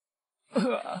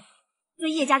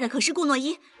对叶家的可是顾诺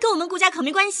伊，跟我们顾家可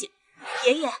没关系。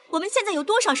爷爷，我们现在有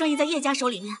多少生意在叶家手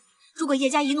里面？如果叶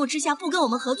家一怒之下不跟我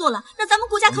们合作了，那咱们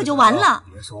顾家可就完了。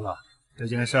别说了，这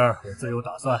件事儿我自有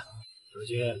打算。如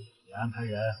今你安排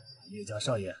人把叶家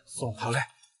少爷送回来。好嘞。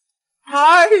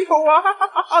哎呦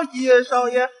啊，叶少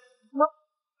爷，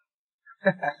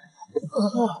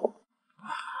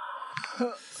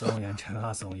宋远辰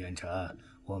啊，宋远辰，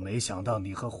我没想到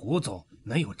你和胡总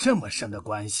能有这么深的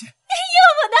关系。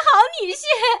我的好女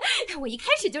婿，我一开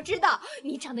始就知道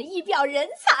你长得一表人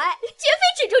才，绝非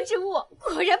池中之物，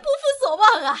果然不负所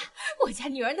望啊！我家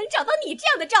女儿能找到你这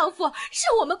样的丈夫，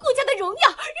是我们顾家的荣耀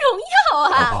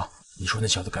啊！宝宝，你说那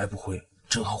小子该不会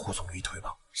正好胡总有一腿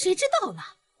吧？谁知道呢？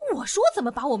我说怎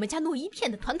么把我们家诺伊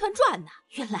骗得团团转呢？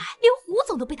原来连胡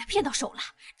总都被他骗到手了，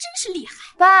真是厉害！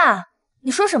爸，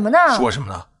你说什么呢？说什么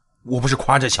呢？我不是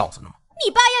夸这小子呢吗？你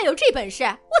爸要有这本事，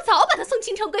我早把他送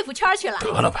京城贵妇圈去了。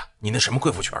得了吧，你那什么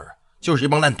贵妇圈啊，就是一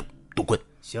帮烂赌棍。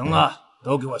行了，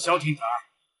都给我消停点儿。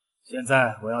现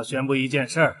在我要宣布一件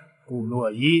事儿，顾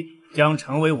诺伊将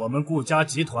成为我们顾家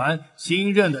集团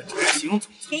新任的执行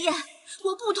总裁。爷爷，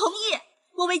我不同意。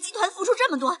我为集团付出这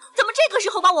么多，怎么这个时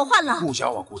候把我换了？顾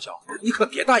娇啊顾娇，你可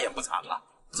别大言不惭了。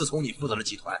自从你负责了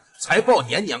集团，财报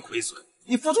年年亏损，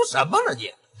你付出什么了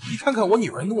你？你看看我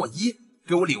女儿诺伊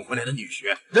给我领回来的女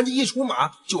婿，人家一出马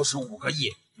就是5个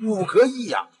亿，5个亿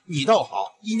呀！你倒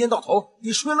好，一年到头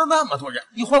你睡了那么多人，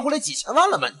你换回来几千万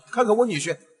了吗？看看我女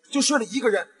婿，就睡了1个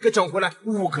人，给整回来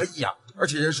5个亿呀！而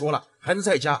且人说了还能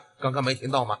再加，刚刚没听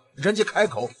到吗？人家开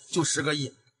口就10个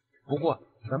亿，不过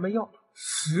咱没要。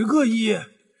10个亿？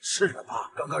是的吧？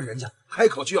刚刚人家开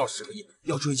口就要10个亿，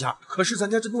要追加，可是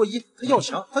咱家这诺伊他要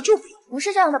强，他就不要。不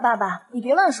是这样的，爸爸，你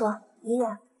别乱说。爷爷，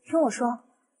听我说，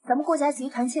咱们顾家集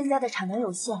团现在的产能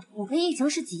有限，5个亿已经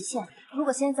是极限。如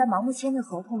果现在盲目签订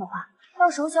合同的话，到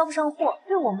时候交不上货，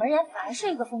对我们而言反而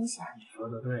是一个风险。说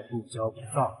得对，不骄不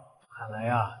躁。看来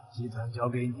呀，集团交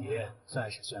给你，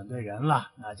算是选对人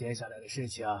了。那接下来的事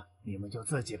情你们就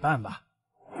自己办吧。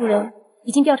主人，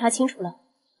已经调查清楚了，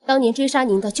当年追杀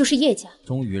您的就是叶家。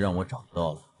终于让我找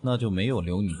到了，那就没有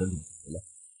留你的理由了。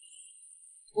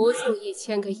不送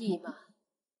1000个亿吗？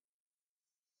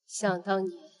想当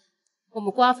年，我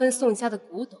们瓜分宋家的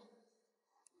古董，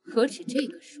何止这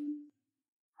个数？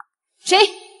谁？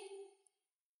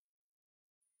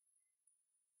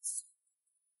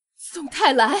宋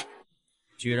太来，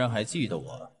居然还记得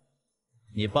我！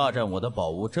你霸占我的宝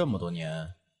物这么多年，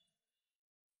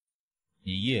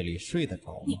你夜里睡得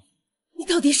着吗？你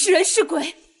到底是人是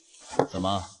鬼？怎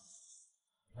么，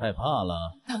害怕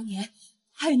了？当年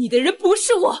害你的人不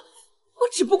是我，我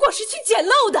只不过是去捡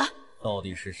漏的。到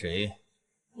底是谁？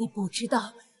你不知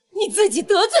道你自己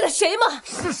得罪了谁吗？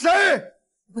是谁？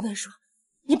不能说，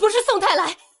你不是宋太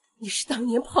来，你是当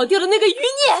年跑掉的那个余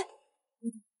孽。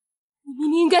你明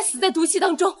明应该死在毒气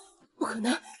当中，不可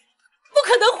能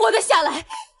活得下来。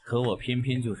可我偏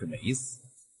偏就是没死。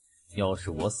要是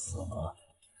我死了，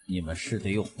你们是得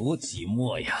有多寂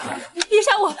寞呀！别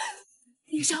杀我！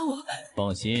别杀我！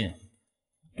放心，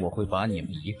我会把你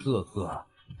们一个个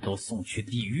都送去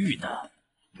地狱的。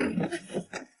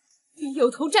冤有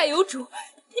头债有主，你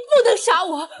不能杀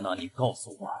我！那你告诉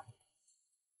我，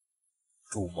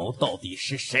主谋到底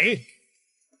是谁？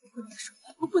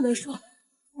我不能说，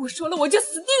我说了我就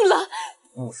死定了。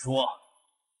不说，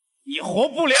你活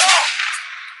不了。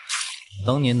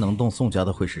当年能动宋家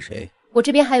的会是谁？我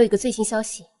这边还有一个最新消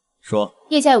息，说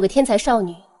叶家有个天才少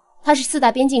女，她是4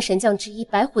大边境神将之一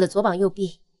白虎的左膀右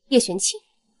臂叶玄清，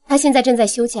她现在正在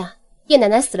休假。叶奶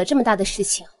奶死了这么大的事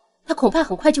情，她恐怕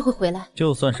很快就会回来。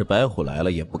就算是白虎来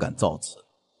了也不敢造次，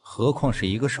何况是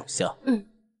一个首相。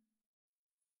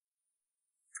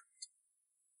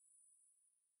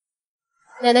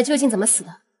奶奶究竟怎么死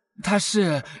的？她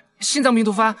是心脏病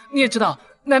突发，你也知道，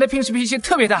奶奶平时脾气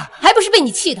特别大，还不是被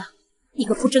你气的，你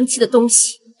个不争气的东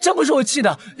西！真不是我气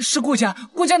的，是顾家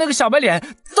那个小白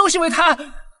脸，都是因为他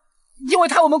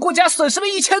我们顾家损失了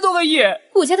1000多个亿。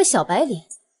顾家的小白脸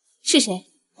是谁？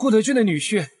顾德军的女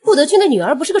婿。顾德军的女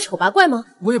儿不是个丑八怪吗？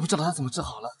我也不知道他怎么治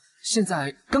好了，现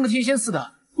在跟个天仙似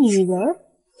的。女人，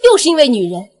又是因为女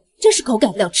人，真是狗改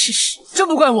不了吃屎。这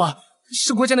不怪我，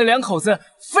是顾家那2口子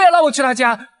非要拉我去他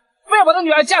家，非要把他女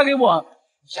儿嫁给我，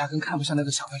压根看不上那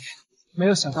个小白脸。没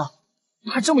有想到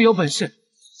他这么有本事，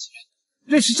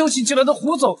认识周琦集团的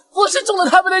胡总，我是中了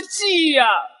他们的计呀！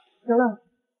行了，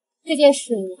这件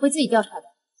事我会自己调查的。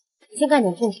先干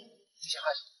点正事。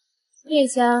叶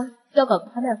家要搞个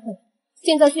拍卖会，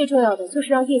现在最重要的就是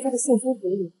让叶家的现金回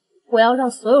流。我要让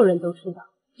所有人都知道，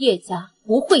叶家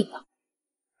不会倒。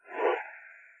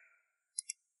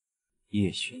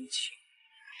叶玄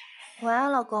清，喂，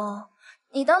老公，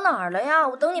你到哪儿了呀？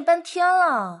我等你半天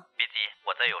了。别急，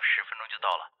我再有10分钟就到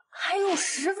了。还有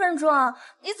10分钟啊？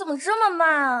你怎么这么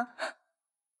慢啊？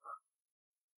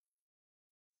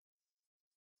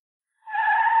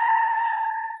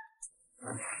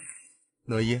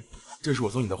乐一，这是我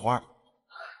送你的花。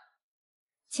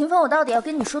秦风，我到底要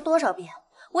跟你说多少遍？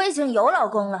我已经有老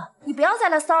公了，你不要再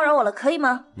来骚扰我了，可以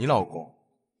吗？你老公，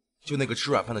就那个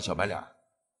吃软饭的小白脸，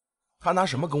他拿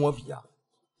什么跟我比啊？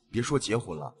别说结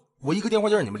婚了，我一个电话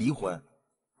就让你们离婚。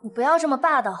你不要这么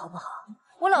霸道好不好？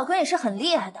我老公也是很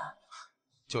厉害的。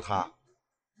就他，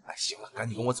哎，行了，赶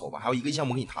紧跟我走吧，还有一个项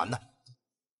目跟你谈呢。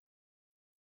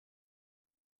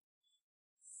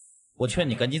我劝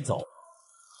你赶紧走。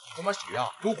他妈谁呀？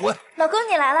给我滚！老公，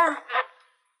你来了。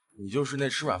你就是那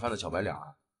吃软饭的小白脸，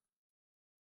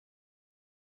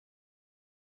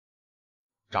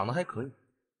长得还可以。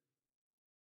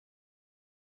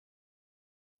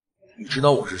你知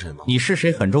道我是谁吗？你是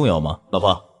谁很重要吗？老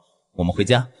婆，我们回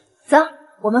家。走，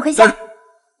我们回家。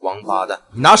王八蛋，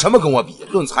你拿什么跟我比？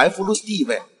论财富，论地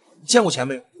位，你见过钱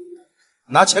没有？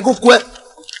拿钱给我滚！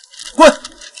滚！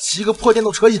骑个破电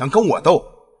动车也想跟我斗？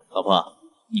老婆，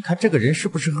你看这个人是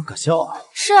不是很可笑啊？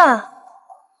是啊，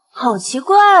好奇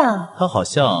怪啊。他好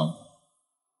像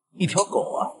一条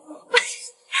狗啊。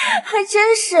还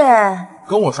真是。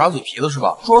跟我耍嘴皮子是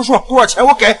吧？说，多少钱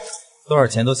我给。多少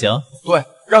钱都行。对，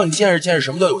让你见识见识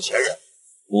什么叫有钱人。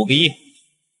5个亿。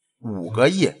5个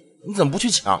亿？你怎么不去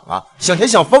抢啊？想钱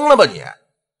想疯了吧你？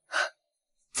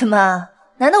怎么？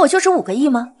难道我就是5个亿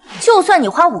吗？就算你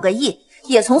花5个亿，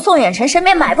也从宋远晨身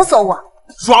边买不走我。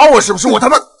耍我是不是？我他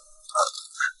妈！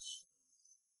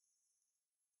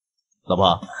老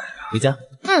婆，回家。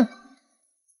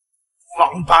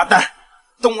王八蛋，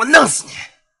等我弄死你！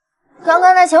刚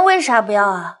刚那钱为啥不要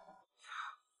啊？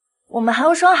我们还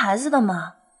要生孩子的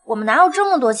嘛，我们哪有这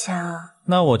么多钱啊？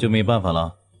那我就没办法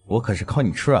了，我可是靠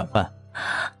你吃软饭。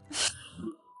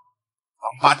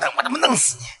王八蛋，我他妈弄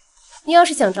死你！你要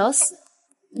是想找死，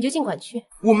你就尽管去。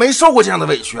我没受过这样的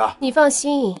委屈啊！你放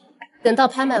心，等到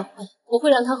拍卖会，我会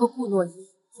让他和顾诺一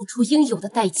付出应有的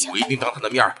代价。我一定当他的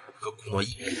面和顾诺一。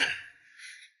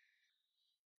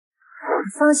你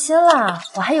放心啦，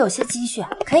我还有些积蓄，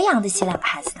可以养得起2个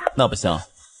孩子的。那不行，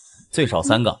最少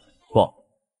3个，不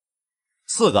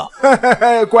，4个。嘿嘿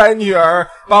嘿，乖女儿，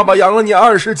爸爸养了你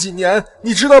20几年，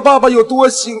你知道爸爸有多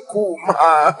辛苦吗？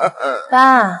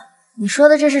爸，你说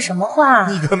的这是什么话？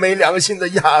你个没良心的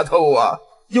丫头啊！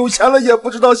有钱了也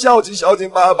不知道孝敬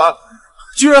爸爸，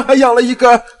居然还养了一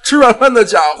个吃软饭的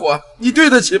家伙，你对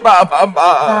得起爸爸吗？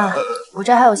爸，我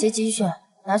这还有些积蓄，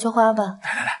拿去花吧。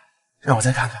来，让我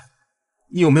再看看，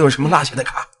你有没有什么落下的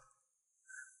卡？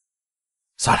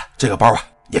算了，这个包啊，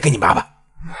也给你妈吧。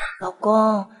老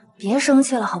公，别生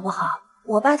气了好不好？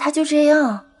我爸他就这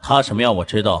样，他什么样我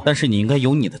知道，但是你应该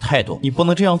有你的态度，你不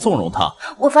能这样纵容他。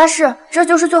我发誓，这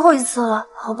就是最后一次了，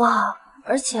好不好？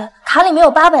而且卡里面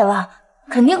有800万，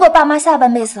肯定够爸妈下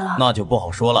半辈子了。那就不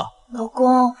好说了。老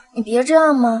公，你别这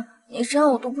样嘛，你这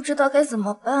样我都不知道该怎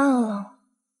么办了。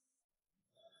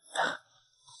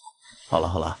好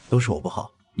了，都是我不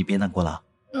好，你别难过了。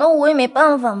那我也没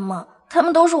办法嘛，他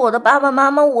们都是我的爸爸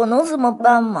妈妈，我能怎么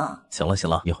办嘛？行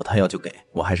了，以后他要就给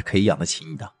我，还是可以养得起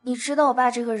你的。你知道我爸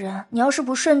这个人，你要是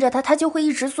不顺着他，他就会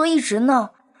一直作一直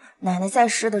闹。奶奶在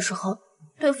世的时候，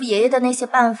对付爷爷的那些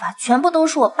办法，全部都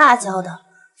是我爸教的，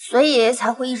所以爷爷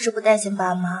才会一直不待见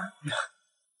爸妈。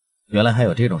原来还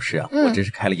有这种事啊！我真是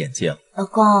开了眼界了。老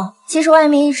公，其实外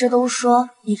面一直都说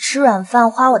你吃软饭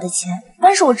花我的钱，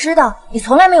但是我知道你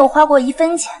从来没有花过1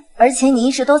分钱，而且你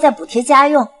一直都在补贴家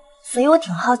用，所以我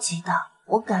挺好奇的。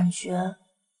我感觉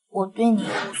我对你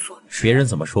无所知。别人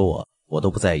怎么说我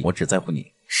都不在意，我只在乎你。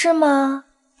是吗？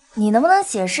你能不能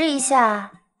解释一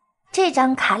下，这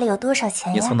张卡里有多少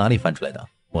钱呀？你从哪里翻出来的？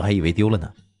我还以为丢了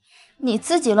呢。你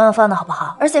自己乱放的好不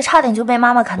好？而且差点就被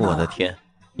妈妈看到了。我的天！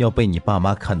要被你爸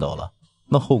妈看到了，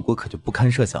那后果可就不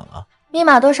堪设想了。密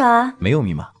码多少啊？没有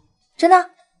密码。真的？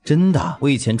真的，我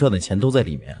以前赚的钱都在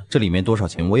里面，这里面多少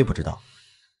钱我也不知道。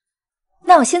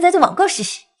那我现在就网购试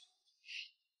试。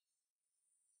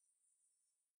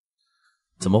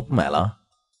怎么不买了？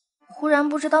忽然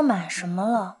不知道买什么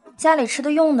了，家里吃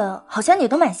的用的好像你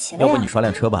都买齐了呀。要不你刷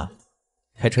辆车吧，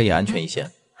开车也安全一些。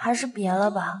还是别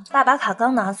了吧，爸把卡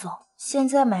刚拿走，现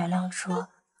在买辆车，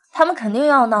他们肯定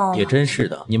要闹了。也真是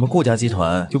的，你们顾家集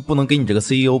团就不能给你这个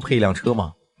CEO 配一辆车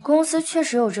吗？公司确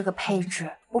实有这个配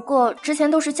置，不过之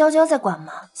前都是娇娇在管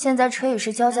嘛，现在车也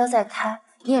是娇娇在开。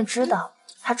你也知道，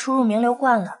他出入名流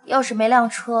惯了，要是没辆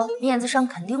车，面子上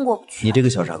肯定过不去。你这个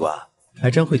小傻瓜，还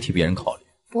真会替别人考虑。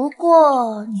不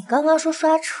过你刚刚说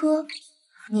刷车，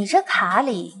你这卡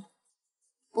里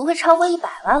不会超过100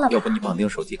万了吧？要不你绑定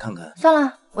手机看看？算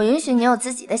了，我允许你有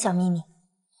自己的小秘密。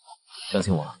相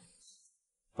信我，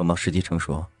等到时机成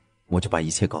熟，我就把一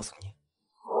切告诉你。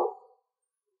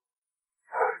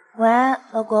喂，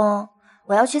老公，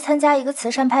我要去参加一个慈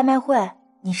善拍卖会，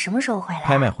你什么时候回来？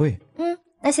拍卖会？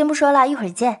那先不说了，一会儿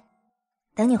见。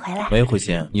等你回来。喂，慧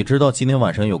心，你知道今天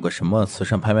晚上有个什么慈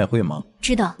善拍卖会吗？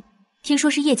知道，听说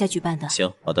是叶家举办的。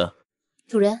行，好的。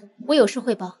主人，我有事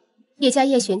汇报。叶家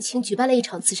叶玄清举办了一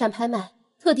场慈善拍卖，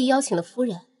特地邀请了夫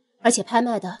人，而且拍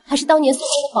卖的还是当年送来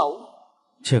的宝物。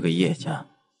这个叶家，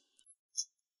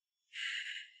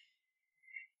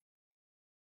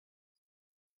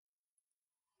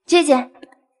这件。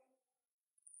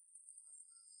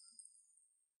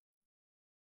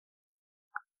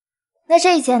那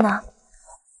这一件呢？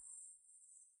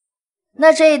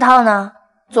那这一套呢？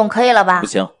总可以了吧？不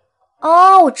行。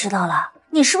哦，我知道了，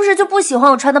你是不是就不喜欢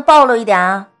我穿的暴露一点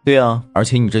啊？对啊，而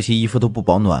且你这些衣服都不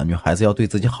保暖，女孩子要对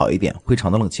自己好一点，会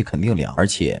场的冷气肯定凉，而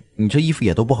且你这衣服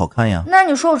也都不好看呀。那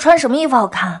你说我穿什么衣服好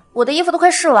看？我的衣服都快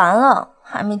试完了，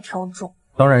还没挑中。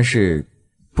当然是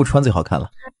不穿最好看了。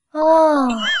哦，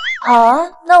好啊，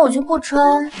那我就不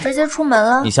穿，直接出门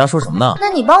了。你瞎说什么呢？那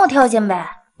你帮我挑一件呗。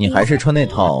你还是穿那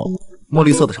套墨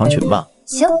绿色的长裙吧。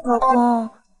行，老公，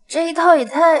这一套也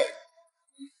太……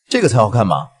这个才好看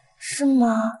吧？是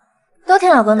吗？都听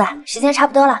老公的，时间差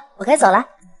不多了，我该走了。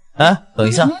哎，等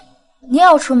一下，你也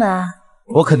要出门啊？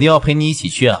我肯定要陪你一起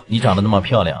去啊！你长得那么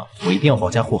漂亮，我一定要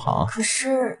保驾护航。可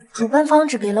是主办方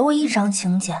只给了我1张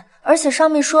请柬，而且上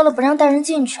面说了不让带人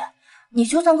进去。你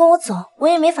就算跟我走，我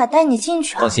也没法带你进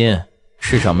去啊。放心，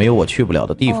世上没有我去不了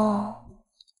的地方。哦，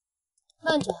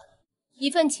慢着，一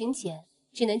份请柬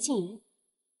只能进1。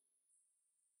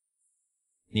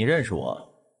你认识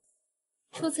我？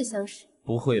初次相识。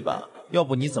不会吧？要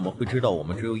不你怎么会知道我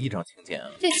们只有1张请柬啊？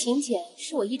这请柬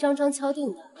是我一张张敲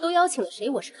定的，都邀请了谁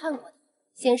我是看过的。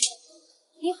先生，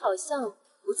你好像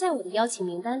不在我的邀请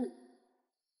名单里。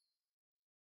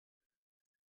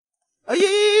哎呀呀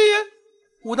呀呀！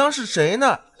我当是谁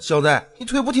呢？小子，你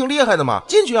腿不挺厉害的吗？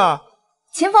进去啊！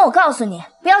秦风，我告诉你，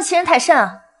不要欺人太甚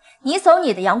啊！你走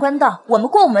你的阳关道，我们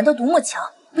过我们的独木桥，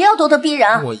不要咄咄逼人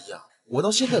啊！诺伊啊，我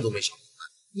到现在都没想明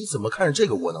白，你怎么看着这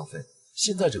个窝囊废？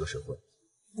现在这个社会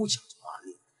不讲究法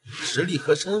律，实力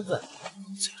和身份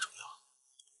最重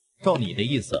要。照你的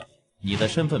意思，你的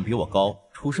身份比我高，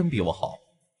出身比我好，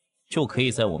就可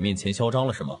以在我面前嚣张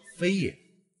了是吗？非也，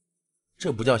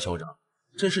这不叫嚣张，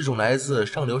这是种来自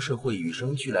上流社会与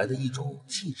生俱来的一种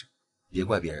气质。别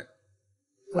怪别人，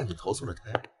怪你投错了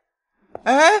胎。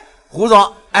哎，胡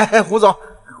总，哎，胡总，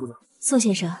胡总，宋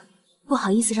先生，不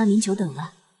好意思让您久等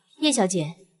了。叶小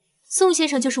姐，宋先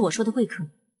生就是我说的贵客。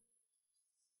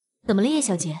怎么了，叶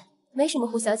小姐？没什么，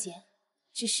胡小姐，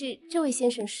只是这位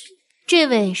先生是……这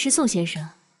位是宋先生，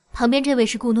旁边这位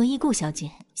是顾诺伊顾小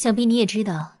姐，想必你也知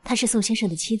道她是宋先生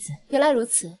的妻子。原来如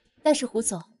此，但是胡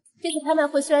总，这次拍卖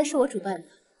会虽然是我主办的，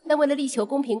但为了力求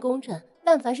公平公正，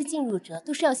但凡是进入者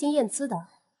都是要先验资的。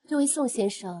这位宋先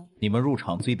生，你们入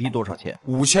场最低多少钱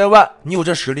？5000万，你有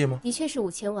这实力吗？的确是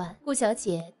5000万。顾小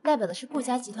姐代表的是顾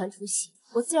家集团出席，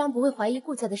我自然不会怀疑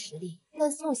顾家的实力，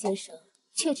但宋先生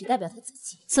却只代表他自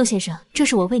己。宋先生，这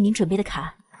是我为您准备的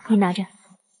卡，您拿着。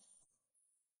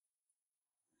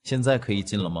现在可以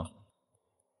进了吗？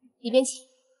里边请。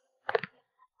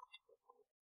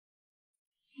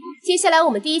接下来我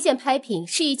们第一件拍品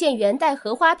是一件元代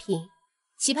荷花瓶，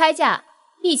起拍价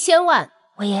1000万。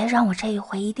我爷爷让我这一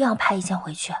回一定要拍一件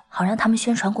回去，好让他们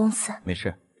宣传公司。没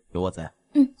事，有我在。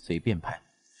随便拍。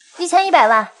1100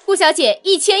万。顾小姐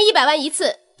，1100万一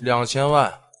次。2000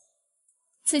万。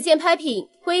此件拍品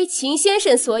归秦先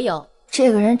生所有。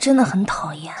这个人真的很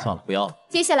讨厌。算了，不要了。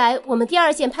接下来我们第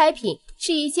二件拍品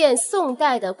是一件宋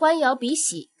代的官窑笔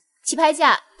洗，起拍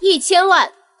价1000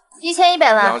万。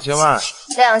1100万。2000万。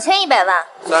2100万。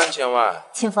3000万。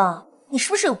秦风，你是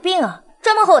不是有病啊？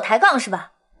专门和我抬杠是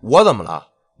吧？我怎么了？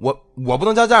我不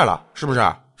能加价了，是不是？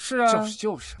是啊，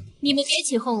就是。你们别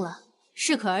起哄了，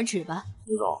适可而止吧。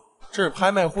吴总，这是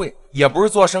拍卖会，也不是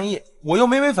做生意，我又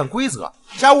没违反规则，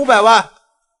加500万。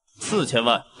4000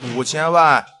万。5000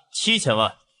万。7000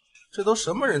万。这都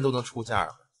什么人都能出价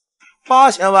了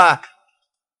？8000万。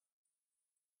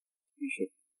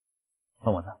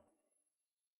看我的。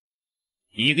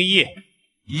1个亿。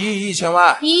1亿1000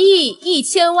万。1亿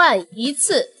1000万一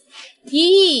次。1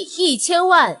亿1000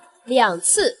万2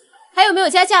次，还有没有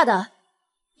加价的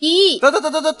？1亿。等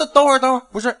会儿，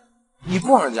不是你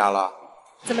不往上加了？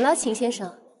怎么了，秦先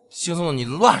生？邢总，你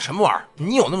乱什么玩？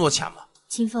你有那么多钱吗？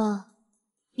秦风，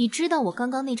你知道我刚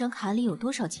刚那张卡里有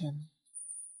多少钱吗？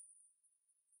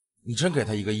你真给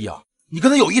他1个亿啊？你跟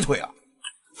他有一腿啊？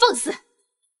放肆！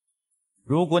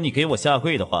如果你给我下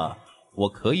跪的话，我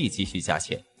可以继续加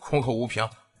钱。空口无凭，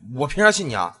我凭啥信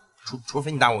你啊？除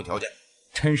非你答应我条件。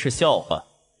真是笑话，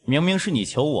明明是你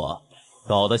求我，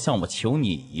搞得像我求你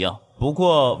一样。不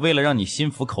过为了让你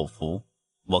心服口服，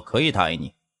我可以答应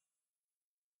你。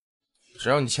只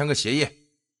要你签个协议，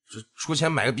出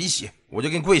钱买个笔洗，我就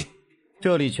给你跪下。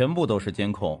这里全部都是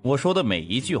监控，我说的每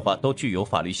一句话都具有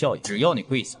法律效应，只要你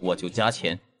跪下，我就加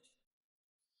钱。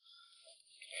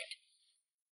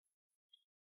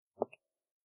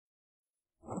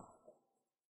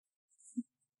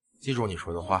记住你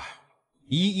说的话。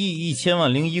1亿1000万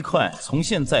01块，从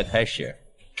现在开始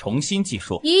重新计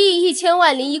数。1亿1000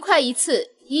万01块一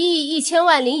次，1亿1000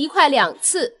万01块2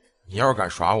次。你要是敢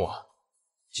耍我，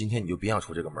今天你就别想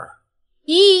出这个门。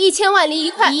1亿1000万01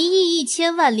块。1亿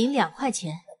1000万02块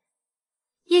钱。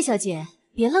叶小姐，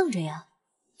别愣着呀，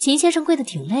秦先生跪得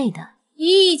挺累的。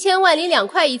1亿1000万02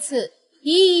块一次，1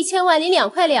亿1000万02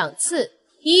块2次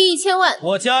，1亿1000万。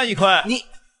我加1块。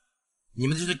你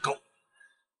们这些狗。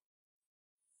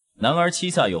男儿膝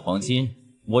下有黄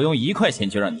金，我用1块钱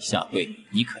就让你下跪，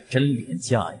你可真廉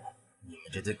价呀！你们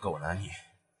这对狗男女，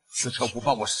此仇不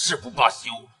报，我誓不罢休。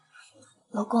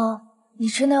老公，你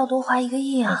真的要多花1个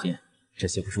亿啊？放心，这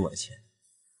些不是我的钱。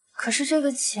可是这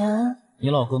个钱，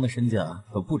你老公的身价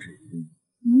可不止1亿。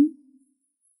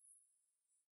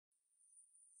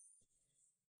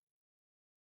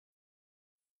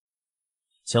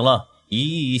行了，1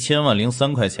亿1000万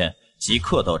03块钱，即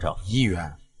刻到账。1亿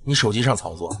元？你手机上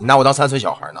操作，你拿我当3岁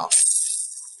小孩呢？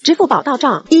支付宝到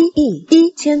账1亿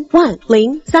1000万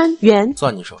03元，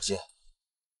算你手信。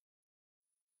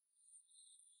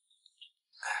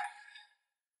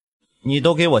你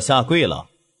都给我下跪了，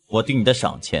我对你的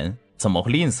赏钱怎么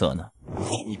会吝啬呢？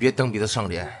你别蹬鼻子上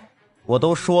脸。我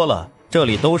都说了，这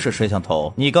里都是摄像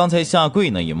头，你刚才下跪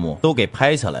那一幕都给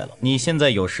拍下来了。你现在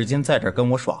有时间在这儿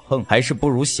跟我耍横，还是不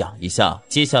如想一下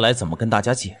接下来怎么跟大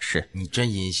家解释。你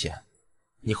真阴险，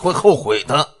你会后悔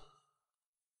的。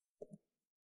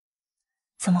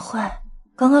怎么会？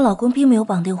刚刚老公并没有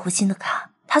绑定胡鑫的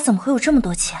卡，他怎么会有这么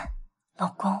多钱？老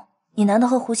公，你难道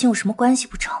和胡鑫有什么关系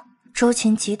不成？周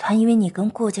秦集团因为你跟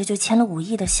顾家就签了5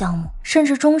亿的项目，甚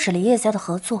至终止了叶家的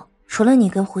合作。除了你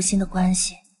跟胡鑫的关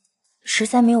系，实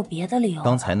在没有别的理由。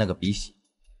刚才那个鼻息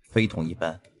非同一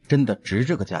般，真的值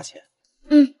这个价钱。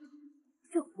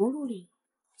这葫芦里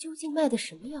究竟卖的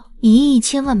什么药？1亿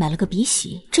1000万买了个鼻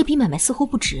息，这笔买卖似乎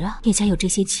不值啊。叶家有这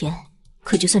些钱，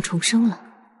可就算重生了。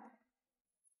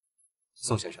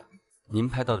宋先生，您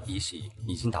拍到的鼻息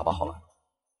已经打包好了，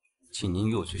请您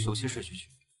与我去休息室去取。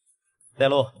带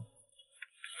路。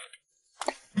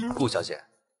顾小姐，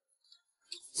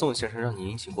宋先生让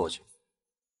您请过去。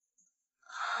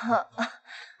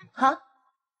好。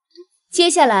接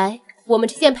下来我们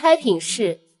这件拍品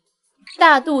是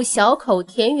大肚小口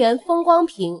田园风光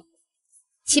瓶，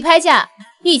起拍价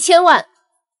1000万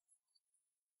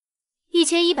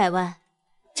，1100万，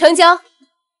成交。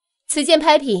此件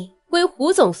拍品归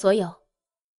胡总所有。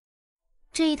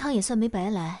这一趟也算没白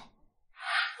来。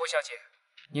胡小姐，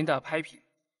您的拍品。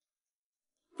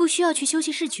不需要去休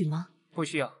息室取吗？不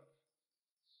需要。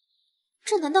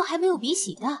这难道还没有鼻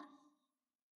洗的？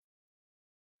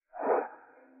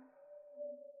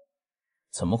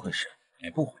怎么回事？还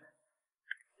不回来？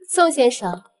宋先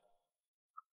生，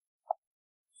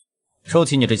收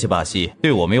起你这些把戏，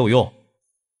对我没有用。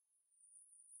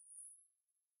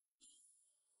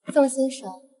宋先生，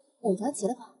等着急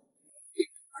了吧？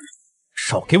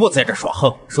少给我在这耍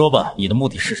横！说吧，你的目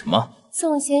的是什么？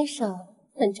宋先生，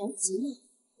很着急呢。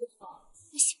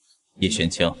不行。叶玄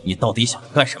清，你到底想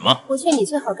干什么？我劝你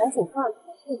最好赶紧放了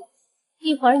他去吧，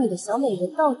一会儿你的小美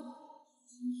人到底，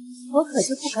我可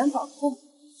就不敢保证。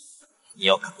你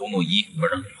要跟龚诺一，我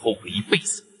让你后悔一辈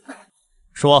子。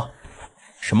说，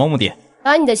什么目的？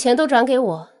把你的钱都转给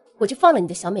我，我就放了你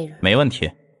的小美人。没问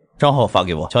题，账号发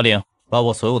给我。小玲，把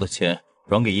我所有的钱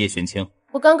转给叶玄清。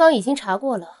我刚刚已经查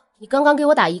过了，你刚刚给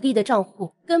我打1个亿的账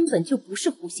户根本就不是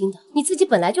胡鑫的，你自己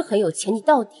本来就很有钱，你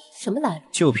到底什么来路？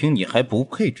就凭你还不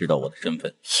配知道我的身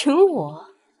份？凭我？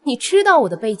你知道我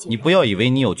的背景？你不要以为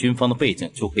你有军方的背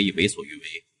景就可以为所欲为。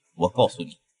我告诉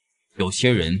你，有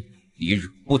些人你惹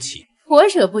不起。我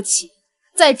惹不起，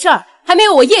在这儿还没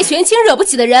有我叶玄清惹不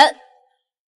起的人。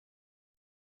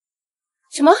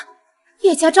什么？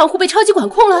叶家账户被超级管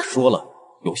控了？说了，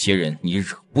有些人你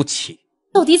惹不起。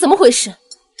到底怎么回事？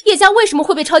叶家为什么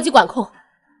会被超级管控？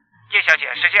叶小姐，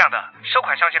是这样的，收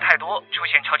款上限太多，出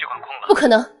现超级管控了。不可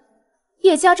能，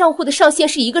叶家账户的上限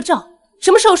是1个兆，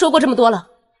什么时候收过这么多了？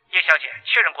叶小姐，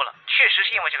确认过了，确实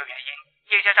是因为这个原因，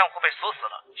叶家账户被锁死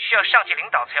了，需要上级领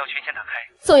导才要权限打开。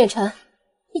宋远辰，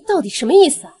你到底什么意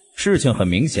思啊？事情很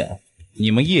明显，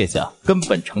你们叶家根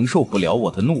本承受不了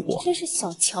我的怒火。真是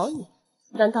小瞧你，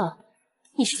难道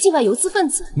你是境外游资分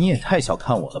子？你也太小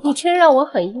看我了吧！你真让我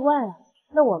很意外啊。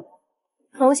那我们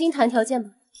重新谈条件吧。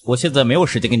我现在没有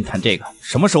时间跟你谈这个，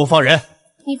什么时候放人？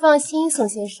你放心，宋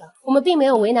先生，我们并没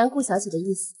有为难顾小姐的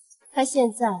意思。她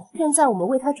现在正在我们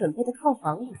为她准备的套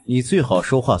房里。你最好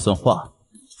说话算话，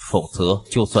否则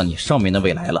就算你上面那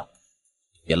位来了，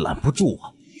也拦不住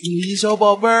我。你小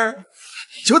宝贝儿，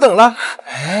久等了。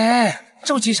哎，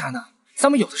着急啥呢？咱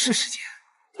们有的是时间。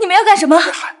你们要干什么？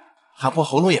喊破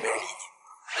喉咙也没人理你。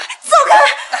走开！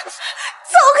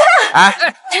走开！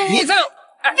哎，你这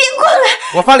别过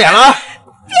来！我翻脸了啊！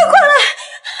别过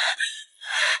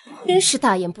来！真是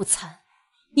大言不惭！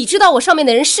你知道我上面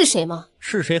的人是谁吗？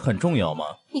是谁很重要吗？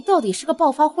你到底是个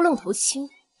暴发户愣头青，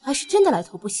还是真的来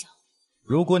头不小？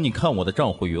如果你看我的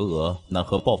账户余额，那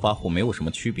和暴发户没有什么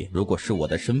区别。如果是我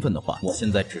的身份的话，我现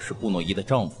在只是顾诺一的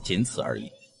丈夫，仅此而已。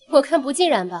我看不尽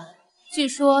然吧。据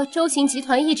说周行集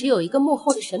团一直有一个幕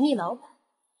后的神秘老板，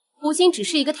胡鑫只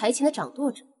是一个台前的掌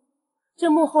舵者。这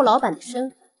幕后老板的身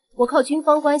份，我靠军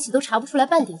方关系都查不出来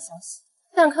半点消息。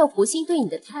但看胡鑫对你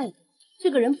的态度，这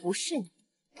个人不是你，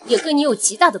也跟你有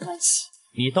极大的关系。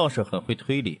你倒是很会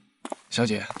推理，小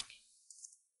姐。龙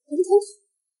腾卡，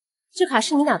这卡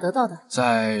是你哪得到的？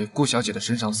在顾小姐的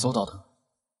身上搜到的。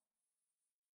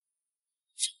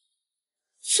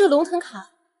是龙腾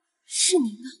卡，是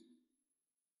您的。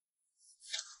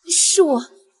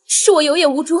是我有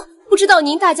眼无珠，不知道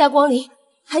您大驾光临，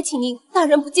还请您大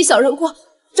人不计小人过，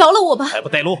饶了我吧。还不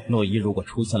带路！诺一如果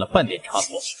出现了半点差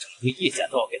错，整个叶家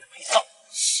都要给他赔葬。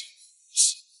是。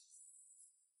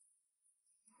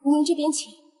您这边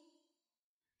请。救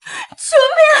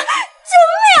命！救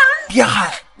命！别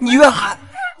喊，你越喊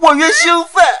我越兴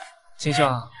奋。秦兄，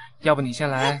要不你先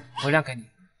来，我让给你，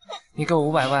你给我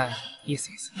500万，意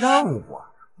思意思。让我？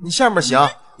你下面行，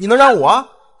你能让我？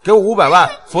给我500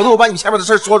万，否则我把你下面的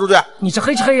事说出去。你这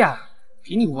黑吃黑呀！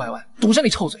给你500万，堵上你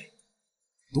臭嘴。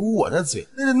堵我的嘴？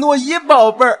那是诺一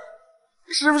宝贝儿，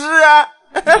是不是啊？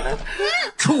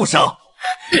畜生！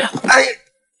哎，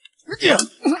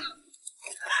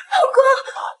老公，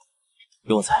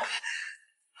幼崽，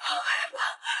好害怕，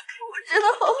我真的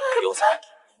好害怕。幼崽，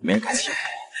没人敢欺负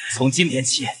你。从今天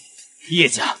起，叶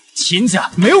家、秦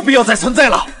家没有必要再存在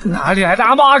了。哪里来的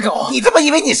阿猫阿狗？你他妈以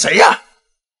为你谁呀？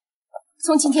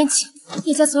从今天起，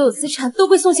叶家所有资产都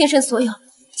归宋先生所有，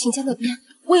秦家那边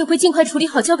我也会尽快处理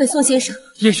好，交给宋先生。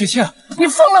叶雪清，你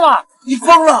疯了吧？你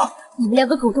疯了！你们2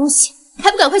个狗东西，还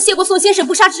不赶快谢过宋先生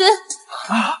不杀之恩！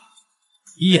啊！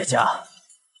叶家、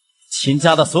秦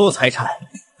家的所有财产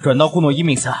转到顾诺一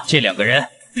名下，这2个人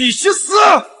必须死！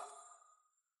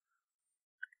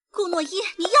顾诺一，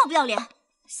你要不要脸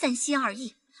？3心2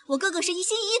意，我哥哥是一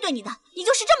心一意对你的，你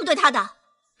就是这么对他的？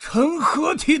成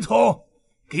何体统？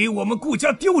给我们顾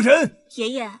家丢人！爷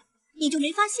爷，你就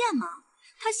没发现吗？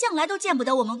他向来都见不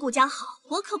得我们顾家好。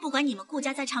我可不管你们顾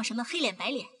家在唱什么黑脸白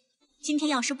脸，今天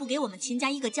要是不给我们秦家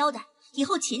一个交代，以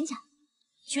后秦家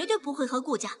绝对不会和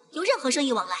顾家有任何生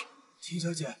意往来。秦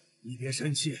小姐，你别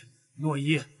生气。诺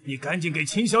伊，你赶紧给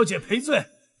秦小姐赔罪，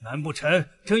难不成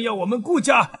真要我们顾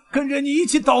家跟着你一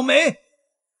起倒霉？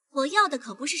我要的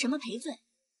可不是什么赔罪，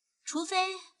除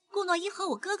非顾诺伊和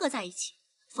我哥哥在一起，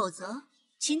否则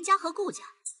秦家和顾家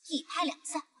一拍两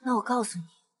散。那我告诉你，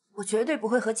我绝对不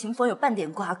会和秦风有半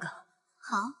点瓜葛。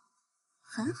好，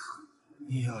很好。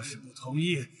你要是不同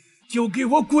意，就给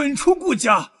我滚出顾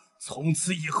家！从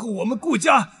此以后，我们顾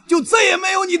家就再也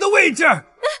没有你的位置。爸，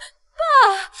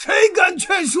谁敢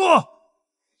劝说，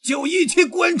就一起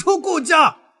滚出顾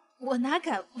家！我哪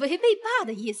敢违背爸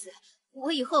的意思？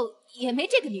我以后也没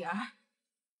这个女儿。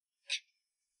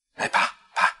哎，爸，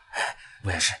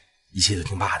我也是，一切都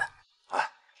听爸的。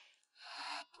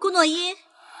顾诺伊，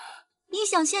你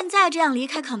想现在这样离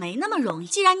开可没那么容易。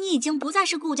既然你已经不再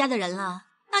是顾家的人了，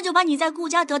那就把你在顾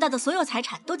家得到的所有财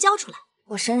产都交出来。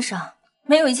我身上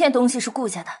没有一件东西是顾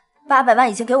家的，800万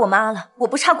已经给我妈了，我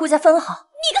不差顾家分毫。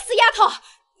你个死丫头，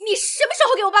你什么时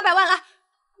候给我800万了？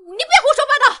你别胡说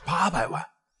八道！ 800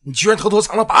万？你居然偷偷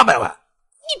藏了800万？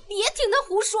你别听他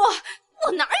胡说，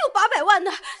我哪有800万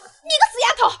呢？你个死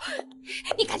丫头，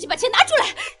你赶紧把钱拿出来，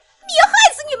你要害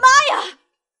死你妈呀！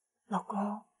老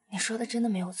公，你说的真的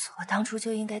没有错，我当初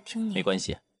就应该听你。没关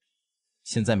系，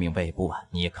现在明白也不晚。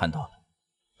你也看到了，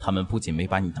他们不仅没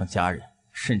把你当家人，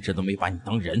甚至都没把你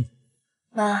当人。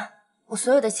妈，我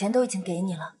所有的钱都已经给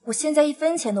你了，我现在1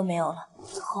分钱都没有了，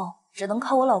以后只能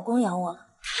靠我老公养我了。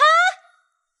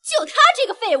就他这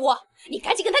个废物，你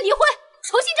赶紧跟他离婚，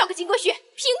重新找个金龟婿。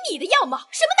凭你的样貌，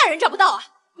什么男人找不到啊？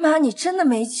妈，你真的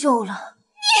没救了。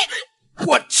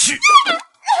我去！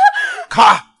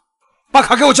卡，把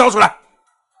卡给我交出来！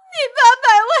你800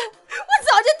万，我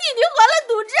早就替你还了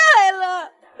赌债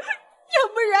了，要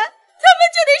不然他们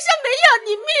就得上门要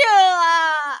你命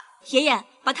啊！爷爷，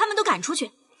把他们都赶出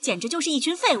去，简直就是一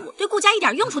群废物，对顾家一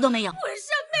点用处都没有。我上辈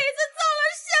子造了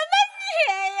什么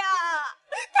孽呀？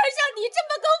他让你这么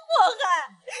个祸害，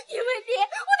因为你，我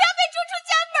都要被逐出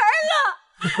家门了。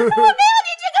我没有你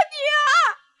这个女儿。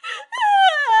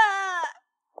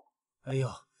哎呦，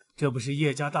这不是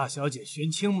叶家大小姐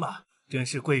寻亲吗？真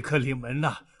是贵客临门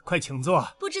呐！快请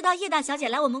坐。不知道叶大小姐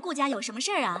来我们顾家有什么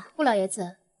事儿啊？顾老爷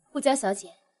子，顾家小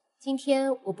姐，今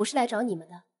天我不是来找你们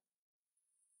的。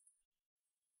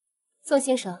宋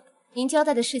先生，您交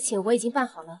代的事情我已经办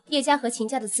好了，叶家和秦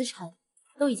家的资产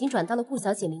都已经转到了顾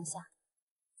小姐名下。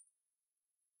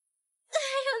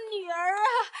女儿啊，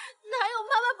哪有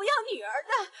妈妈不要女儿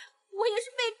的？我也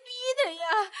是被逼的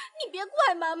呀，你别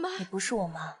怪妈妈。你不是我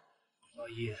妈。老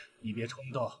爷，你别冲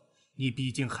动，你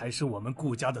毕竟还是我们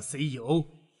顾家的 CEO，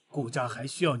 顾家还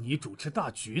需要你主持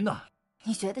大局呢。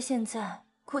你觉得现在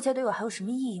顾家对我还有什么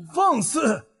意义吗？放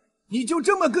肆！你就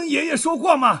这么跟爷爷说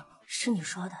话吗？是你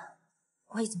说的，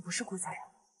我已经不是顾家人了。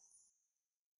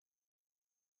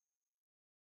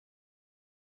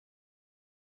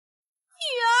女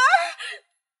儿。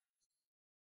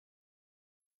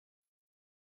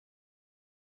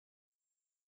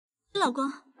老公，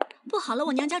不好了，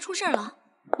我娘家出事了。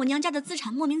我娘家的资产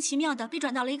莫名其妙的被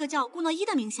转到了一个叫顾诺伊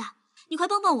的名下，你快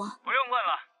帮帮我。不用问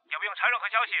了，也不用查任何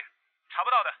消息，查不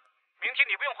到的。明天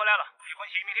你不用回来了，离婚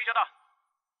协议明天就到。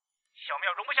小庙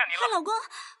容不下你了。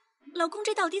老公，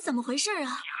这到底怎么回事啊？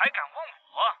你还敢问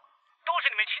我？都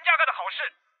是你们秦家干的好事。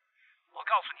我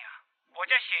告诉你啊，我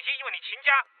家险些因为你秦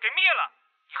家给灭了，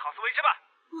你好自为之吧。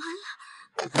完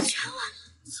了，全完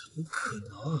了。怎么可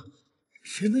能？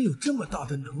谁能有这么大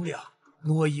的能量？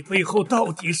诺伊背后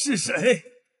到底是谁？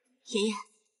爷爷，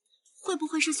会不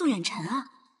会是宋远晨啊？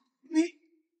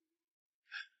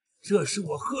这是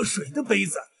我喝水的杯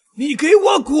子，你给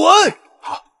我滚！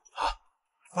好，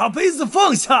把杯子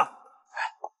放下。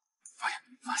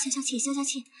放下。消消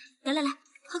气。来，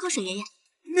喝口水，爷爷。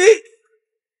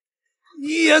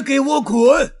你也给我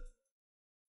滚！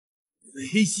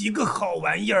没几个好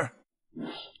玩意儿。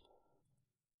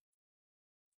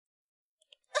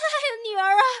女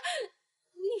儿啊，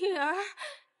女儿，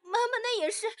妈妈那也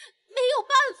是没有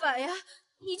办法呀，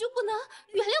你就不能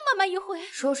原谅妈妈一回？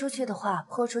说出去的话，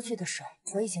泼出去的水，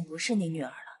我已经不是你女儿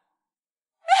了。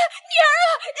女儿啊，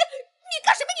你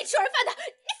干什么？你吃儿饭的，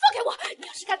你放开我！你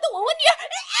要是敢动我女儿，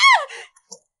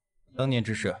当年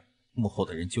之事，幕后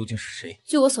的人究竟是谁？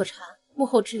据我所查，幕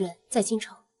后之人在京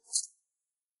城。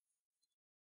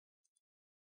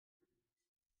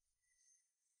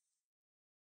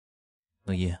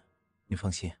诺伊，你放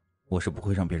心，我是不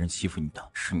会让别人欺负你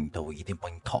的，是你的我一定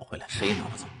帮你讨回来，谁也拿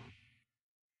不走。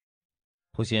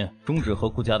图心，终止和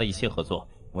顾家的一切合作，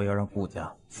我要让顾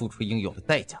家付出应有的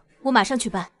代价。我马上去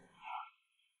办。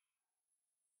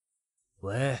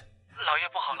喂，老爷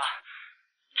不好了，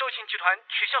周琴集团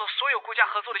取消了所有顾家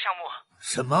合作的项目。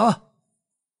什么？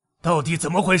到底怎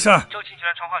么回事？周琴集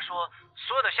团传话说，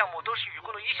所有的项目都是与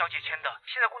顾诺一小姐签的，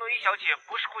现在顾诺一小姐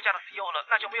不是顾家的 CEO 了，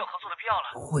那就没有合作的必要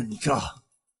了。混账！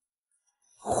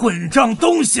混账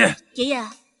东西！爷爷，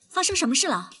发生什么事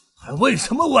了？还问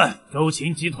什么问？周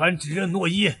琴集团指认诺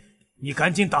一，你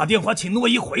赶紧打电话请诺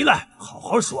一回来，好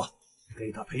好说，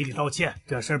给他赔礼道歉。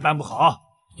这事儿办不好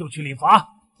就去领罚。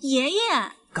爷爷，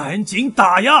赶紧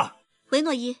打呀！喂，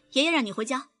诺一，爷爷让你回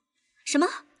家。什么？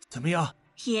怎么样？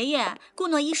爷爷，顾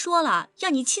诺一说了，要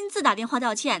你亲自打电话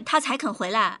道歉，他才肯回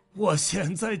来。我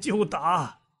现在就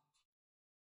打。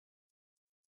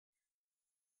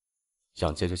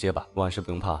想接就接吧，万事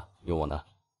不用怕，有我呢。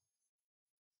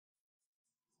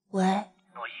喂，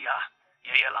诺一啊，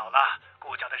爷爷老了，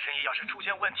顾家的生意要是出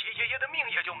现问题，爷爷的命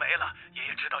也就没了。爷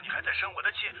爷知道你还在生我的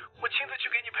气，我亲自去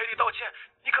给你赔礼道歉，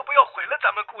你可不要毁了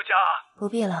咱们顾家啊！不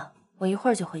必了，我一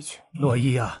会儿就回去。诺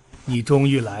一啊，你终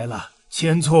于来了。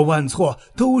千错万错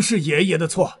都是爷爷的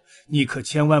错，你可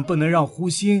千万不能让胡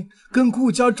心跟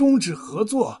顾家终止合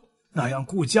作，那样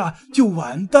顾家就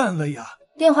完蛋了呀。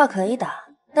电话可以打，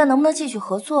但能不能继续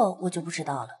合作我就不知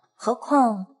道了。何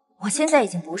况我现在已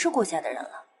经不是顾家的人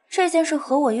了，这件事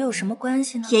和我又有什么关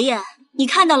系呢？爷爷，你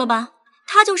看到了吧，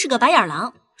他就是个白眼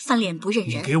狼，翻脸不认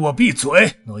人。你给我闭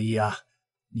嘴！诺一啊，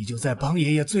你就再帮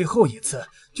爷爷最后一次，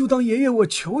就当爷爷我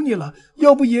求你了，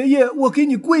要不爷爷我给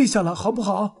你跪下了，好不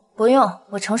好？不用，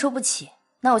我承受不起。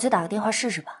那我就打个电话试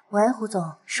试吧。喂，胡总，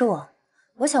是我。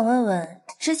我想问问，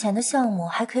之前的项目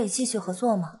还可以继续合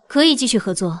作吗？可以继续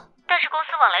合作，但是公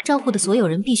司往来账户的所有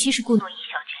人必须是顾诺一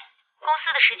小姐，公司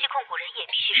的实际控股人也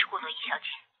必须是顾诺一小姐，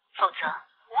否则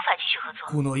无法继续合作。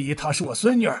顾诺一她是我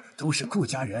孙女儿，都是顾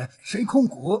家人，谁控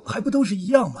股还不都是一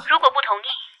样吗？如果不同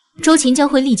意，周琴将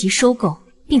会立即收购，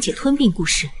并且吞并顾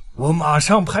氏。我马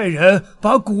上派人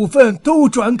把股份都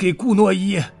转给顾诺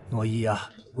一。诺一啊，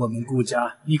我们顾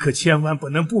家你可千万不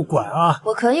能不管啊！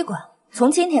我可以管，从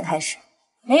今天开始，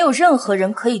没有任何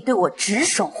人可以对我指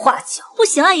手画脚。不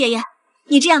行啊，爷爷，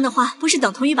你这样的话不是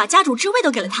等同于把家主之位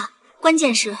都给了他？关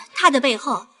键是他的背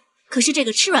后可是这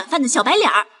个吃软饭的小白脸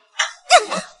儿。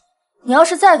你要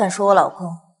是再敢说我老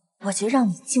公，我就让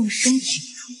你净身取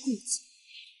出顾家。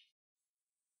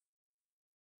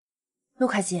陆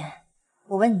会计，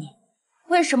我问你，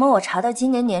为什么我查到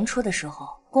今年年初的时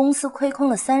候，公司亏空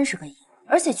了30个亿，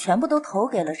而且全部都投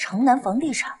给了城南房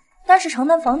地产？但是城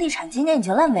南房地产今年已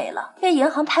经烂尾了，被银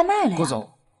行拍卖了呀。顾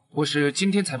总，我是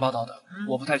今天才报道的，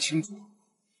我不太清楚。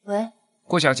喂，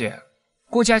顾小姐，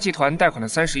顾家集团贷款的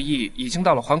30亿已经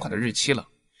到了还款的日期了，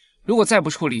如果再不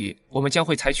处理，我们将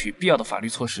会采取必要的法律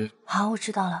措施。好，我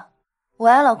知道了。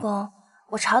喂，老公，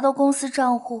我查到公司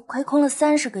账户亏空了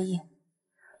30个亿，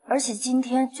而且今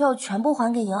天就要全部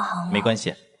还给银行了。没关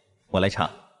系，我来查。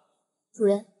主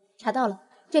任，查到了，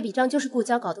这笔账就是顾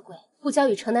家搞的鬼。顾家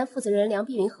与城南负责人梁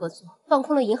碧云合作，放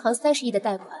空了银行30亿的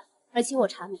贷款，而经我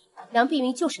查明，梁碧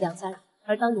云就是梁家人，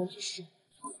而当年之事，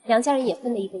梁家人也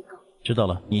分了一杯羹。知道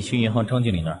了，你去银行张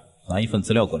经理那儿拿一份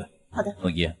资料过来。好的。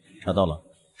诺一，查到了，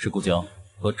是顾娇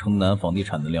和城南房地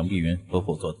产的梁碧云合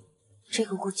伙做的。这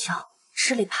个顾娇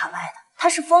吃里扒外的，他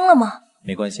是疯了吗？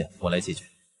没关系，我来解决。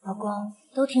老公，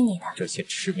都听你的。这些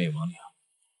魑魅魍魉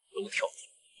都跳走。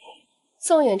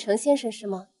宋远成先生是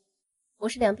吗？我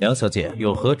是梁碧云。梁小姐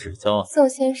有何指教啊？宋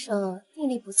先生定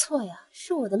力不错呀，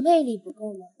是我的魅力不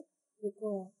够吗？不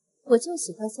过我就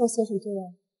喜欢宋先生这样。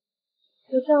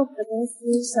有丈夫的公司，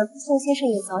想必宋先生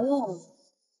也早有耳闻，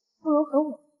不如和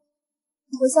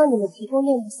我向你们提供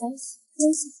内幕消息，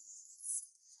分析，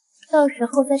到时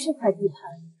候在这块地盘，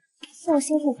宋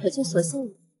先生可就所向无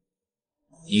敌。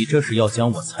你这是要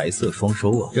将我财色双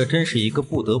收啊！这真是一个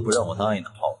不得不让我答应的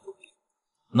好主意。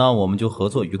那我们就合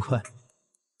作愉快。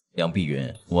梁碧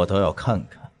云，我倒要看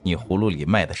看你葫芦里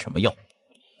卖的什么药。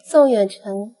宋远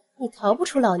成，你逃不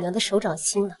出老娘的手掌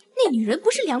心了。那女人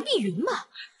不是梁碧云吗？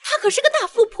她可是个大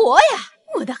富婆呀！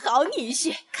我的好女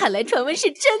婿，看来传闻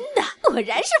是真的，果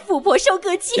然是富婆收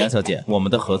割机。梁小姐，我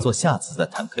们的合作下次再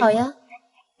谈可以吗？好呀，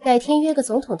改天约个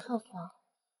总统套房，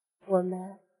我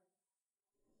们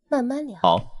慢慢聊。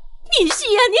好。女婿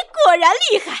呀，你果然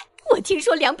厉害！我听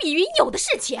说梁碧云有的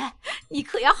是钱，你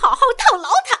可要好好套牢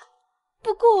她。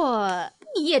不过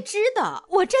你也知道，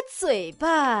我这嘴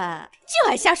巴就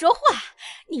爱瞎说话。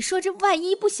你说这万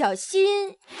一不小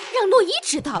心让洛伊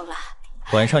知道了，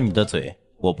管上你的嘴，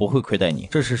我不会亏待你。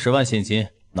这是10万现金，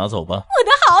拿走吧。我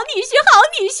的好女婿，好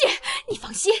女婿，你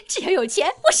放心，只要有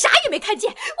钱，我啥也没看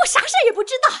见，我啥事也不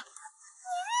知道。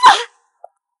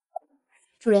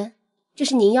主人，这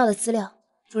是您要的资料。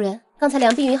主人，刚才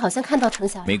梁碧云好像看到程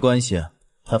小没关系，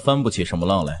他翻不起什么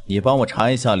浪来。你帮我查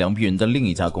一下梁碧云的另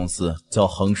一家公司，叫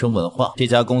恒生文化。这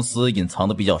家公司隐藏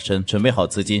的比较深，准备好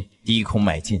资金，低空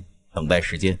买进，等待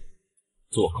时间，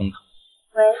做空它。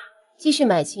喂，继续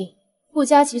买进顾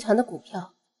家集团的股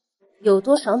票，有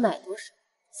多少买多少。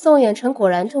宋远成果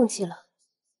然中计了，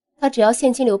他只要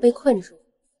现金流被困住，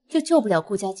就救不了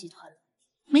顾家集团了。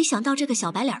没想到这个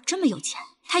小白脸这么有钱，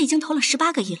他已经投了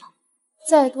18个亿了。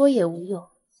再多也无用，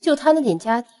就他那点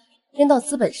家底，扔到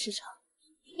资本市场，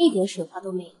一点水花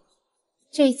都没有。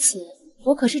这次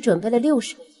我可是准备了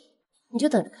60个亿，你就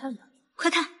等着看吧。快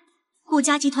看，顾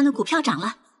家集团的股票涨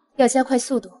了，要加快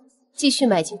速度，继续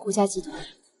买进顾家集团。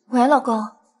喂，老公，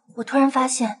我突然发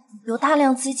现有大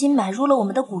量资金买入了我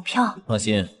们的股票。放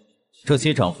心，这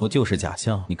些涨幅就是假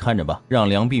象，你看着吧，让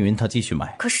梁碧云她继续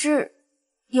买。可是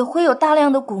也会有大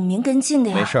量的股民跟进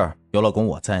的呀。没事儿，有老公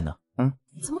我在呢。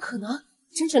怎么可能？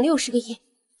整整60个亿，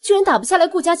居然打不下来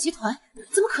顾家集团，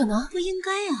怎么可能？不应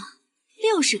该啊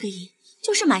，60个亿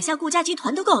就是买下顾家集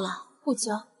团都够了。顾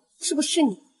娇，是不是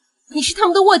你？你是他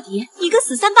们的卧底？你个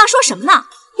死三八说什么呢？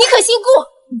你可信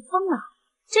顾？你疯了！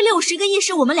这60个亿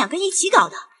是我们2个一起搞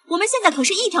的，我们现在可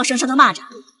是一条生生的蚂蚱。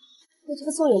那这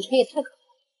个宋远成也太可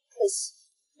怕了，可惜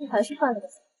他还是犯了个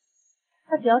错。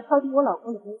他只要抄底我老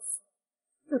公的公司，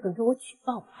就等着我举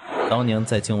报我。当年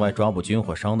在境外抓捕军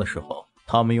火商的时候，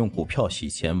他们用股票洗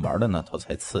钱玩的那头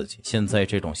才刺激，现在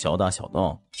这种小打小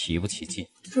闹提不起劲。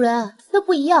主人，那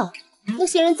不一样，那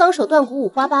些人脏手断骨，五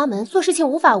花八门，做事情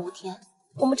无法无天。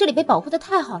我们这里被保护的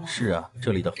太好了。是啊，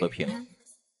这里的和平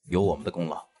有我们的功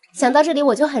劳。想到这里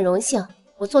我就很荣幸，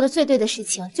我做的最对的事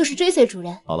情就是追随主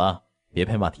人。好了，别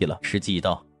拍马屁了，时机一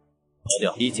到，抛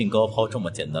掉低进高抛这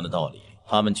么简单的道理，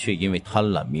他们却因为贪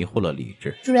婪迷惑了理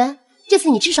智。主人，这次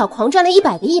你至少狂赚了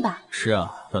100个亿吧？是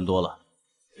啊，赚多了。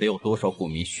得有多少股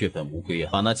民血本无归啊！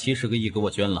把那70个亿给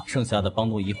我捐了，剩下的帮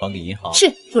诺一还给银行。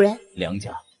是，主人。梁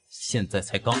家现在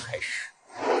才刚开始。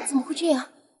怎么会这样？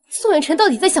宋远成到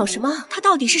底在想什么？他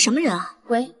到底是什么人啊？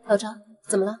喂，老张，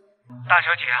怎么了？大小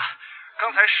姐啊，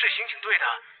刚才市刑警队的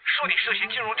说你涉嫌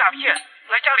金融诈骗，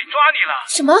来家里抓你了。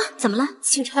什么？怎么了？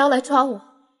警察要来抓我。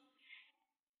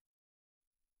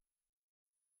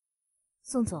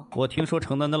宋总，我听说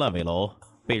城南的烂尾楼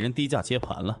被人低价接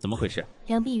盘了，怎么回事？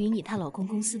梁碧云以她老公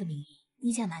公司的名义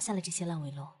低价拿下了这些烂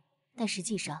尾楼，但实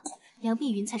际上梁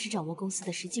碧云才是掌握公司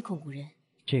的实际控股人。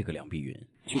这个梁碧云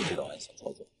就知道暗箱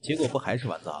操作，结果不还是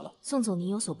玩砸了？宋总，您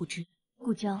有所不知，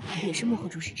顾娇也是幕后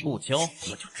主使之一。顾娇，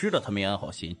我就知道他没安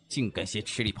好心，竟干些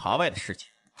吃里扒外的事情。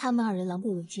他们2人狼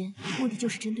狈为奸，目的就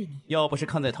是针对你。要不是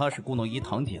看在他是顾诺一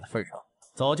堂姐的份上，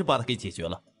早就把他给解决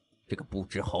了。这个不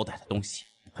知好歹的东西，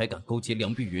还敢勾结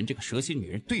梁碧云这个蛇蝎女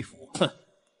人对付我，哼！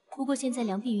不过现在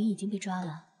梁碧云已经被抓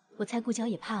了，我猜顾娇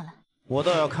也怕了。我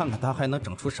倒要看看他还能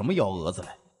整出什么幺蛾子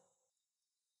来。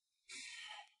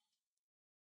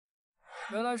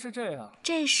原来是这样，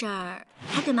这事儿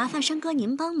还得麻烦山哥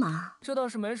您帮忙。这倒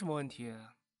是没什么问题，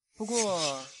不过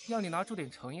要你拿出点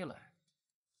诚意来。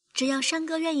只要山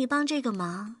哥愿意帮这个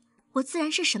忙，我自然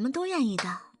是什么都愿意的。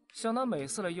想拿美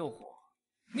色来诱惑，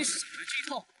你死了这一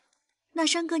套。那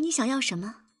山哥你想要什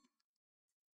么？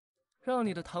让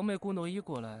你的堂妹顾诺一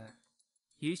过来，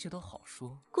一切都好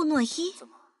说。顾诺一？怎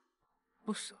么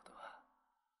不舍得？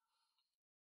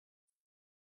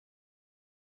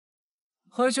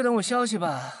回去等我消息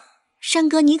吧。山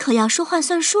哥，你可要说话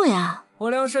算数呀！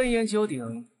我梁山一言九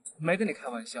鼎，没跟你开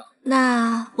玩笑。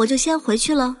那我就先回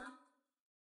去了。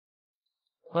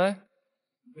喂，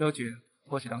刘局，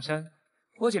我去梁山，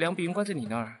我姐梁碧云关在你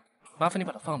那儿，麻烦你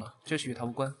把她放了，这事与她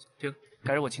无关。停，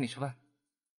改日我请你吃饭。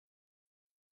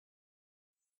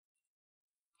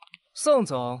宋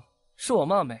总，是我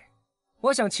冒昧，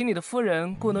我想请你的夫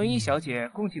人顾诺一小姐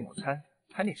共进午餐，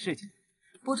谈点事情。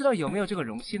不知道有没有这个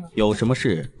荣幸呢？有什么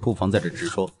事不妨在这直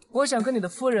说。我想跟你的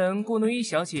夫人顾诺一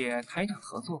小姐谈一场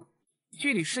合作，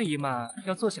具体事宜嘛，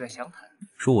要坐下来详谈。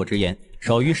恕我直言，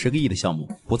少于10个亿的项目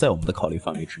不在我们的考虑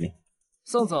范围之内。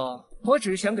宋总，我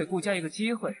只是想给顾家一个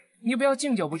机会，你不要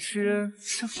敬酒不吃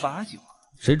吃罚酒啊！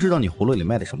谁知道你葫芦里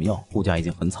卖的什么药？顾家已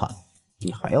经很惨了，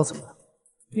你还要怎么样？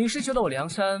你是觉得我梁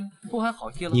山不怀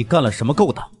好意了？你干了什么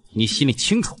勾当？你心里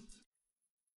清楚。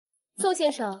宋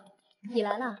先生，你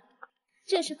来了。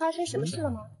这是发生什么事了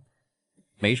吗？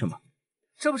没什么。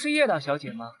这不是叶大小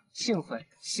姐吗？幸会，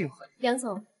幸会。梁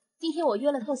总，今天我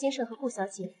约了宋先生和顾小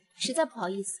姐，实在不好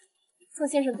意思。宋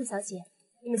先生、顾小姐，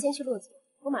你们先去落座，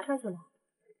我马上就来。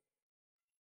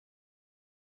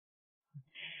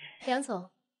梁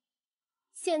总，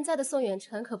现在的宋远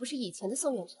成可不是以前的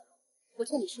宋远成，我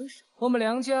劝你收手。我们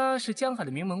梁家是江海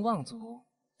的名门望族，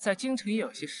在京城也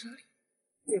有些实力。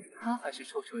对付他还是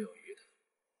绰绰有余的。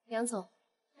梁总，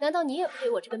难道你也不给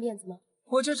我这个面子吗？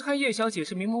我就是看叶小姐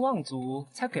是名门望族，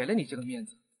才给了你这个面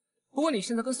子。不过你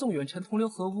现在跟宋远程同流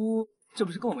合污，这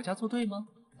不是跟我们家作对吗？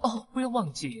哦，不要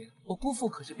忘记，我姑父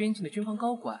可是边境的军方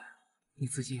高管，你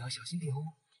自己也要小心点哦。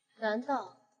难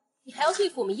道你还要对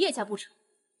付我们叶家不成？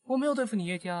我没有对付你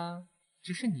叶家，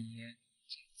只是你。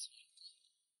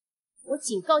我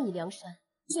警告你，梁山，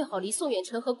最好离宋远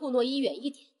程和顾诺一远一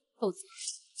点，否则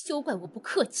休怪我不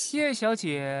客气。叶小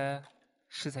姐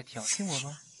是在挑衅我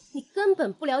吗？你根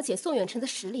本不了解宋远程的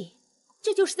实力，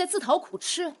这就是在自讨苦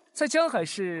吃。在江海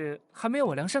市还没有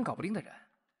我梁山搞不定的人，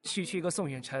区区一个宋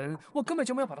远程，我根本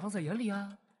就没有把他放在眼里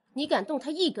啊！你敢动他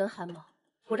一根汗毛，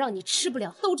我让你吃不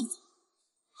了兜着走。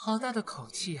好大的口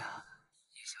气啊，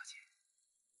叶小姐！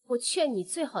我劝你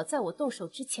最好在我动手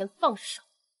之前放手。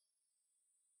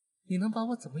你能把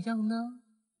我怎么样呢？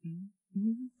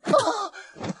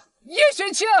叶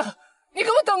玄清，你给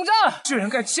我等着！居然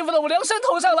敢欺负到我梁山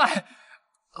头上来！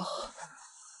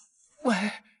喂，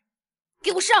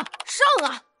给我上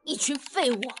啊！一群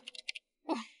废物，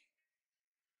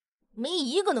没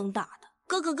一个能打的。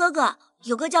哥哥，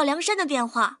有个叫梁山的电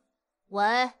话。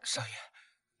喂，少爷，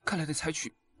看来得采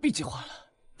取 B 计划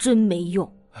了。真没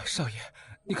用。少爷，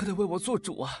你可得为我做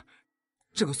主啊！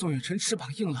这个宋远程翅膀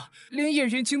硬了，连叶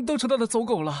玄清都成他的走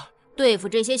狗了。对付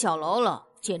这些小喽啰，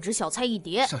简直小菜一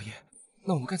碟。少爷，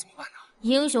那我们该怎么办呢？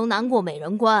英雄难过美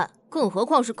人关，更何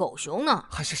况是狗熊呢？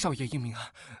还是少爷英明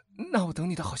啊！那我等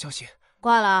你的好消息。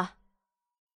挂了。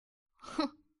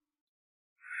哼。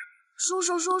叔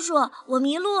叔，我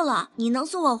迷路了，你能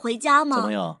送我回家吗？怎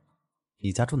么样？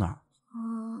你家住哪儿？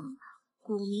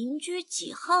古民居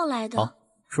几号来的？好，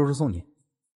叔叔送你。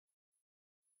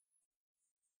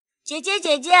姐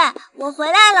姐，我回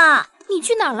来了。你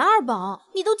去哪儿了，二宝？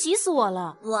你都急死我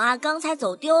了。我刚才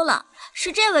走丢了，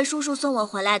是这位叔叔送我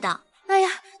回来的。哎呀，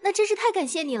那真是太感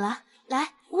谢你了。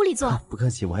来，屋里坐。不客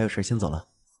气，我还有事先走了。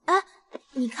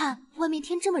你看外面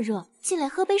天这么热，进来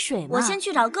喝杯水嘛。我先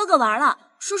去找哥哥玩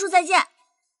了，叔叔再见。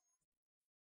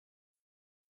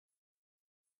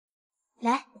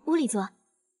来，屋里坐。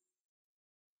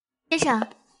先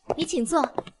生，你请坐。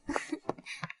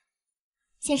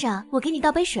先生，我给你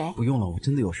倒杯水。不用了，我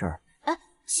真的有事儿。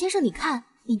先生，你看，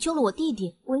你救了我弟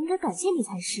弟，我应该感谢你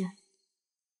才是。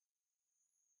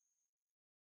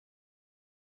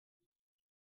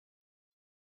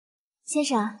先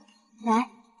生，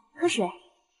来喝水。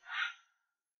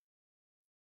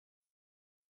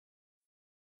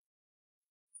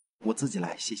我自己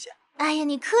来，谢谢。哎呀，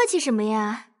你客气什么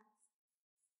呀？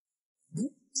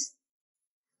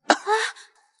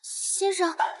先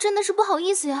生，真的是不好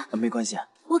意思呀。没关系，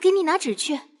我给你拿纸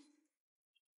去。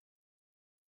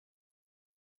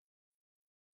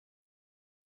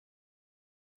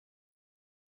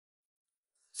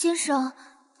先生，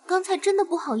刚才真的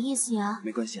不好意思呀。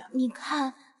没关系，你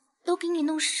看，都给你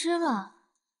弄湿了。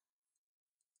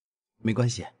没关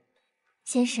系。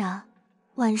先生，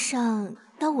晚上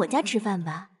到我家吃饭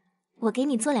吧，我给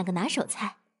你做2个拿手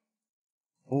菜。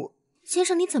先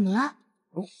生，你怎么了？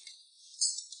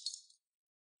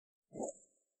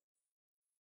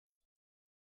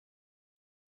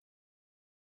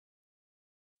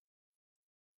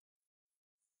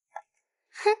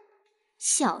哼，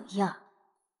小样。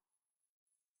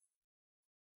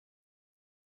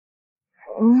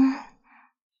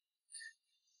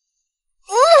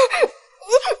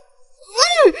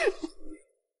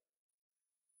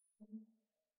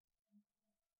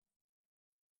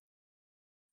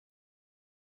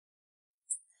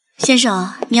先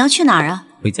生，你要去哪儿啊？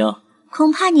回家。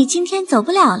恐怕你今天走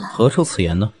不了了。何出此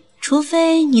言呢？除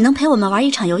非你能陪我们玩一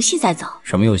场游戏再走。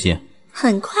什么游戏？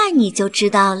很快你就知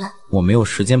道了。我没有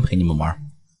时间陪你们玩。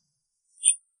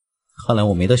看来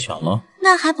我没得选了。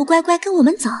那还不乖乖跟我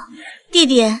们走？弟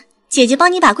弟，姐姐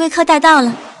帮你把贵客带到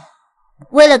了。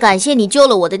为了感谢你救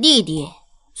了我的弟弟，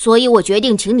所以我决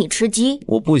定请你吃鸡。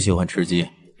我不喜欢吃鸡。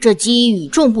这鸡与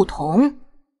众不同。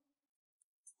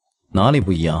哪里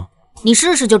不一样？你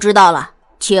试试就知道了。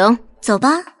请走吧。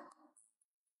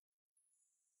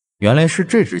原来是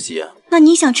这只鸡啊！那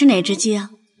你想吃哪只鸡啊？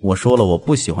我说了，我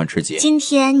不喜欢吃鸡。今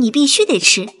天你必须得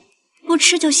吃，不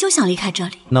吃就休想离开这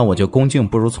里。那我就恭敬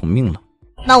不如从命了。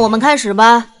那我们开始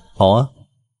吧。好啊，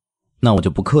那我就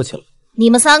不客气了。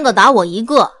你们3个打我1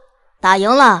个，打赢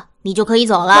了你就可以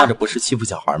走了。那这不是欺负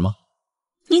小孩吗？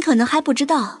你可能还不知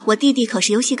道，我弟弟可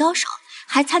是游戏高手，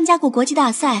还参加过国际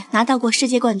大赛，拿到过世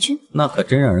界冠军。那可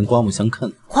真让人刮目相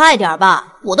看。快点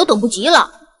吧，我都等不及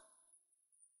了。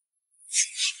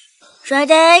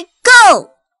Ready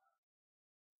go！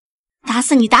 打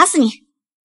死你，打死你！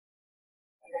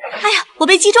哎呀，我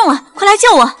被击中了，快来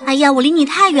救我！哎呀，我离你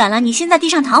太远了，你先在地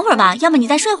上躺会儿吧，要么你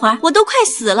再睡会儿，我都快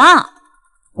死了。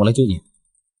我来救你。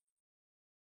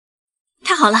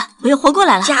太好了，我又活过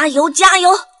来了！加油，加油！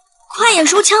快点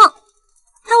收枪！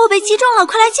哎，我被击中了，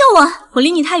快来救我！我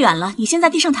离你太远了，你先在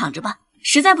地上躺着吧，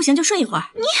实在不行就睡一会儿。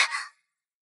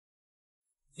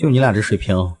就你俩这水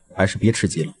平，还是别吃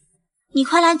鸡了。你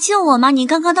快来救我嘛！你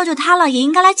刚刚刀就塌了，也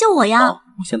应该来救我呀！好，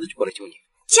我现在就过来救你。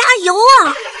加油啊！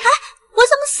哎，我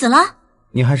怎么死了？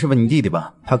你还是问你弟弟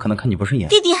吧，他可能看你不顺眼。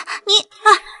弟弟，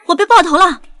我被爆头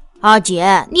了。阿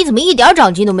姐，你怎么一点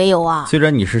长进都没有啊？虽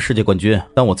然你是世界冠军，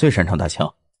但我最擅长打枪。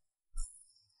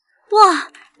哇，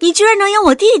你居然能赢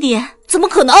我弟弟？怎么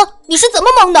可能？你是怎么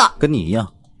蒙的？跟你一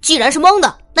样。既然是蒙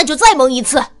的，那就再蒙一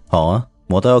次。好啊，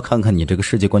我倒要看看你这个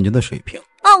世界冠军的水平。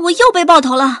啊，我又被爆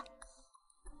头了。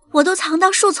我都藏到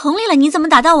树丛里了，你怎么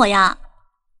打到我呀？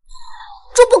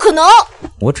这不可能！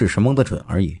我只是蒙得准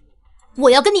而已。我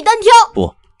要跟你单挑。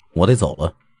不，我得走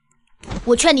了。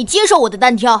我劝你接受我的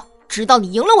单挑，直到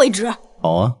你赢了为止。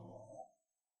好啊。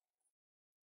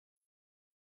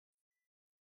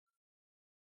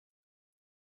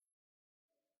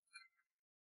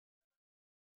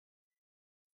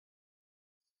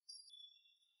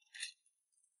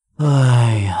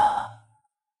哎呀。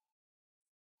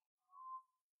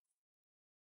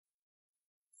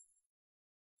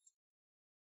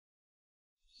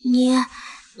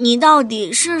你到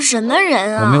底是什么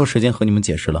人啊？我没有时间和你们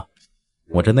解释了，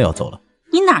我真的要走了。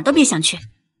你哪儿都别想去。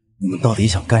你们到底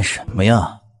想干什么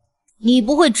呀？你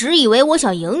不会只以为我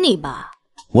想赢你吧？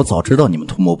我早知道你们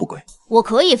图谋不轨。我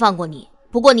可以放过你，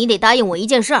不过你得答应我一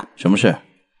件事儿。什么事？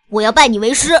我要拜你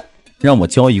为师。让我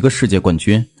教一个世界冠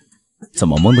军怎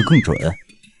么蒙得更准。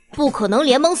不可能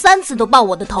连蒙3次都爆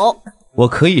我的头。我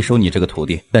可以收你这个徒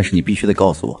弟，但是你必须得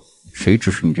告诉我，谁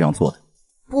指使你这样做的？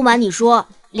不瞒你说，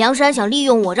梁山想利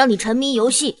用我让你沉迷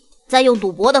游戏，再用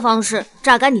赌博的方式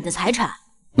榨干你的财产。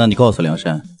那你告诉梁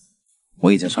山，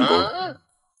我已经上钩了。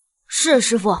是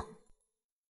师傅。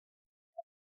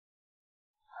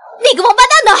那个王八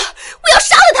蛋的，我要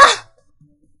杀了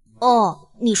他！哦，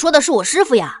你说的是我师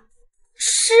傅呀？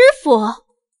师傅？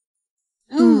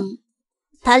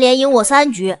他连赢我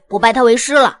3局，我拜他为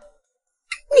师了。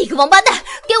那个王八蛋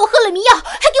给我喝了迷药，还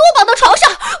给我绑到床上，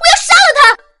我要杀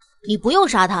了他！你不用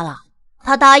杀他了，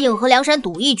他答应和梁山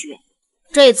赌1局，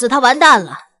这次他完蛋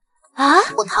了。啊！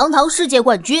我堂堂世界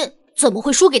冠军，怎么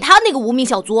会输给他那个无名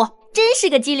小卒？真是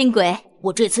个机灵鬼！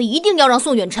我这次一定要让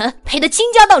宋远晨赔得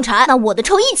倾家荡产，拿我的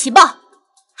仇一起报！哼！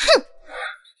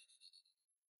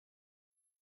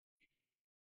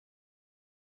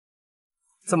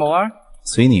怎么玩？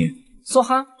随你。梭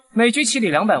哈，每局起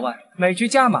礼200万，每局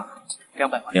加码200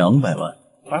万。200万？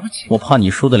玩不起。我怕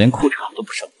你输的连裤衩都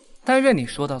不剩。但愿你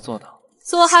说到做到。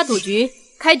梭哈赌局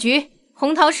开局，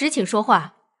红桃10请说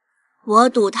话。我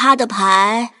赌他的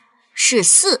牌是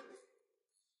4。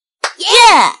耶！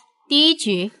第1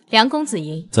局梁公子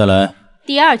赢。再来。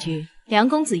第2局梁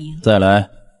公子赢。再来。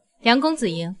梁公子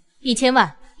赢1000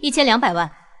万、1200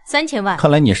万、3000万。看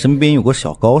来你身边有个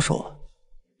小高手啊，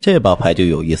这把牌就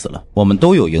有意思了，我们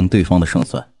都有赢对方的胜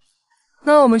算。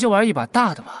那我们就玩一把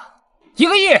大的吧，1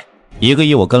个亿。1个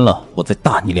亿我跟了，我再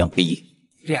大你2个亿。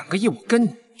2个亿我跟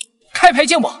你，开牌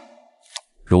见我。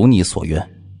如你所愿。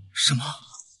什么？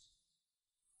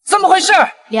怎么回事？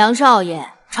梁少爷，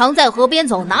常在河边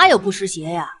走，哪有不湿鞋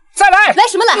呀？再来！来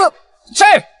什么来？谁？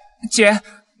姐，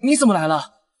你怎么来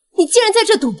了？你竟然在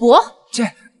这赌博！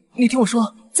姐，你听我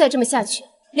说，再这么下去，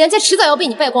梁家迟早要被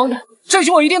你败光的。这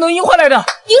局我一定能赢回来的。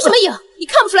赢什么赢？你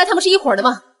看不出来他们是一伙的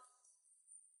吗？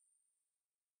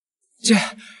姐，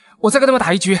我再跟他们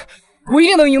打1局，我一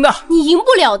定能赢的。你赢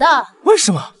不了的。为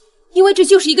什么？因为这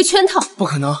就是一个圈套。不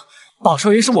可能，宝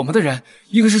少爷是我们的人，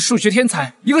一个是数学天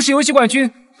才，一个是游戏冠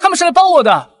军，他们是来帮我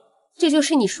的。这就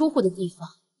是你疏忽的地方，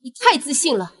你太自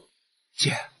信了。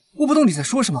姐，我不懂你在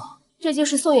说什么。这就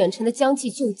是宋远晨的将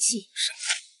计就计。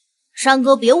山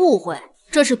哥，别误会，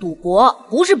这是赌博，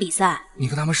不是比赛。你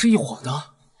跟他们是一伙的。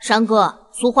山哥，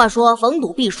俗话说逢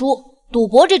赌必输，赌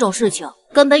博这种事情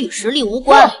根本与实力无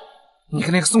关。你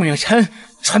跟那个宋远晨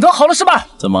串通好了是吧？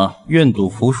怎么愿赌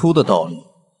服输的道理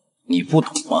你不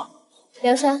懂吗？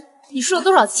梁山，你输了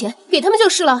多少钱？给他们就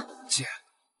是了。姐，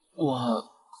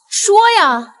我说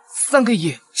呀！3个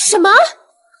亿。什么？3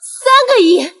个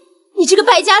亿？你这个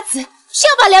败家子是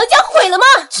要把梁家毁了吗？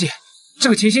姐，这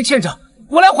个钱先欠着，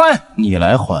我来还。你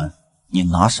来还？你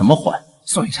拿什么还？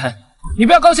宋雨辰，你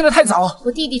不要高兴得太早。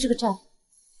我弟弟这个债，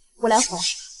我来还。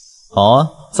好啊，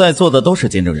在座的都是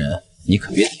见证人，你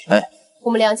可别抵赖。我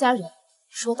们梁家人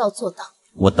说到做到。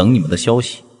我等你们的消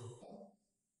息。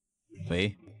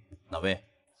喂，哪位？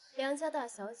梁家大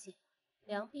小姐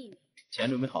梁碧云。钱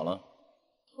准备好了。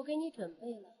我给你准备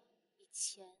了比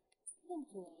钱更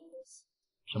重要的东西。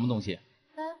什么东西？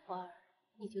待会儿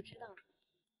你就知道了。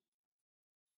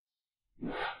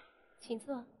请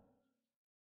坐。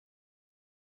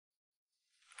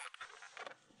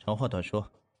长话短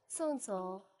说，宋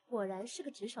总果然是个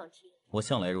直爽之人。我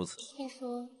向来如此。听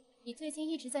说你最近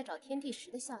一直在找天地石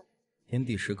的下落。天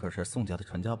地石可是宋家的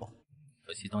传家宝，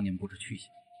可惜当年不知去向，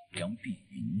梁碧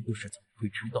云又是怎么会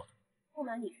知道的？不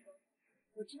瞒你说，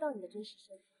我知道你的真实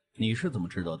身份。你是怎么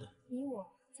知道的？你我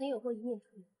曾有过一面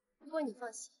之缘。不过你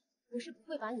放心，我是不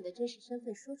会把你的真实身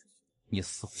份说出去的。你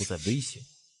似乎在威胁我。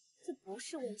这不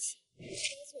是威胁，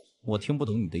我听不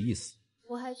懂你的意思。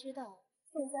我还知道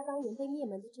宋家当年被灭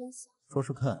门的真相。说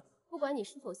说看。不管你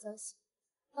是否相信，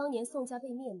当年宋家被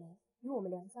灭门与我们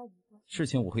梁家无关。事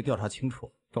情我会调查清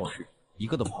楚，赵氏一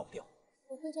个都跑不掉。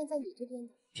我会站在你这边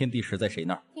的。天地石在谁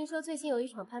那儿？听说最近有一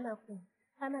场拍卖会，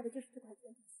拍卖的就是这块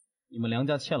天地石。你们梁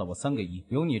家欠了我3个亿，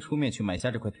由你出面去买下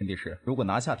这块天地石。如果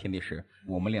拿下天地石，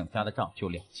我们两家的账就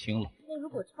两清了。那如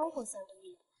果超过3个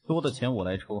亿，多的钱我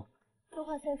来出。说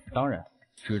话算数。当然，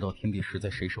知道天地石在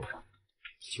谁手上，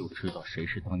就知道谁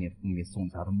是当年覆灭宋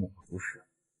家的幕后主使。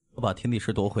我把天地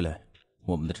石夺回来，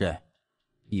我们的债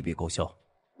一笔勾销。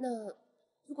那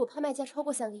如果拍卖价超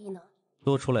过3个亿呢？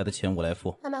多出来的钱我来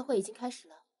付。拍卖会已经开始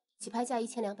了，起拍价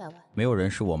1200万。没有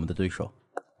人是我们的对手，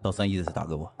到3亿再打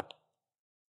给我。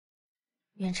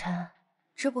远辰，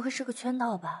这不会是个圈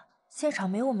套吧？现场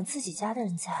没有我们自己家的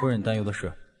人在。夫人担忧的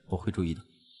是，我会注意的。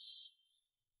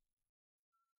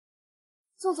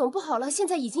宋总，不好了，现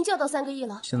在已经叫到3个亿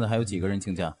了。现在还有几个人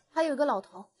竞价？还有一个老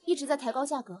头一直在抬高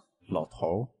价格。老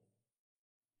头？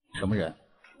什么人？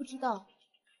不知道，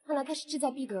看来他是志在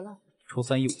必得了。出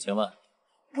3亿5千万。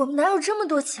我们哪有这么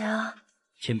多钱啊？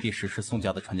天地石是宋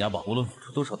家的传家宝，无论付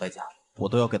出多少代价，我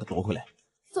都要给他夺回来。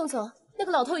宋总，那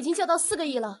个老头已经叫到4个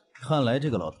亿了。看来这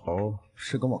个老头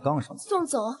是跟我杠上的。宋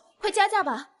总，快加价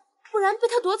吧，不然被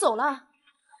他夺走了。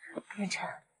远辰，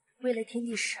为了天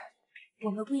地石，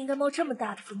我们不应该冒这么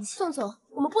大的风险。宋总，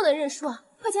我们不能认输啊，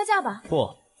快加价吧。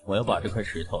不，我要把这块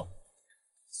石头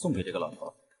送给这个老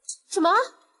头。什么？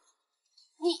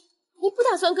你不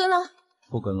打算跟了？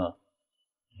不跟了，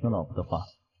听老婆的话，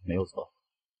没有错。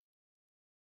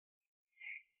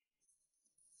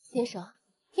先生，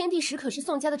天地石可是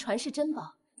宋家的传世珍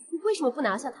宝，你为什么不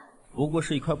拿下它？不过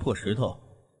是一块破石头，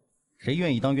谁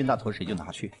愿意当冤大头谁就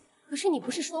拿去。可是你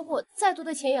不是说过，再多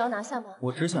的钱也要拿下吗？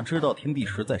我只想知道天地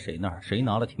石在谁那儿，谁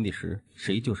拿了天地石，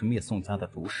谁就是灭宋家的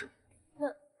主使。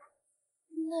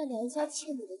那梁家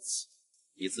欠你的钱，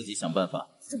你自己想办法。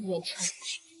宋远辰，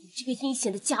你这个阴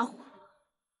险的家伙！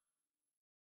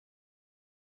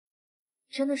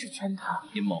真的是圈套。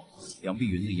阴谋，梁碧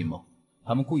云的阴谋。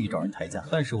他们故意找人抬价，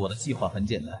但是我的计划很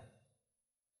简单，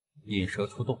引蛇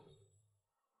出洞。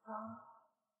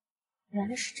原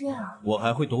来是这样。我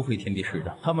还会夺回天地石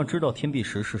的。他们知道天地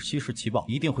石是稀世奇宝，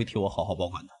一定会替我好好保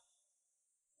管的。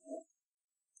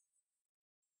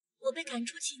我被赶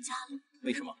出秦家了。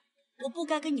为什么？我不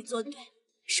该跟你作对，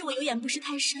是我有眼不识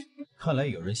泰山。看来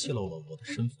有人泄露了我的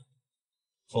身份，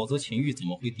否则秦玉怎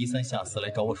么会低三下四来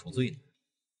找我赎罪呢？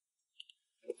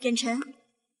远辰，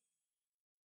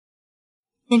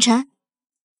远辰，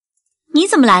你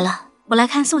怎么来了？我来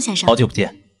看宋先生。好久不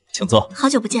见，请坐。好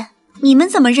久不见，你们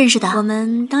怎么认识的？我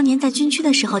们当年在军区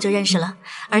的时候就认识了，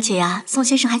而且呀，宋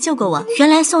先生还救过我。原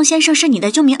来宋先生是你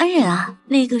的救命恩人啊！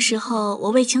那个时候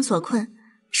我为情所困，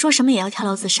说什么也要跳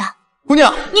楼自杀。姑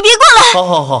娘，你别过来！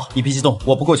好，你别激动，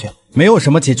我不过去。没有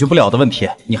什么解决不了的问题，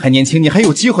你还年轻，你还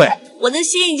有机会。我的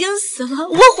心已经死了，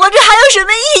我活着还有什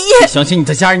么意义？相信你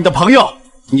的家人、你的朋友，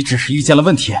你只是遇见了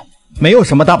问题，没有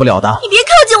什么大不了的。你别靠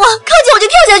近我，靠近我就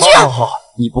跳下去。好，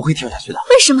你不会跳下去的。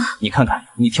为什么？你看看，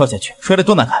你跳下去摔得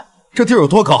多难看，这地儿有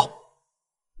多高。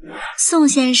宋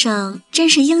先生真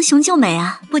是英雄救美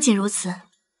啊！不仅如此，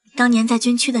当年在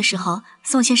军区的时候，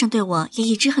宋先生对我也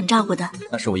一直很照顾的。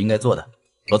那是我应该做的，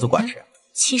多做寡事。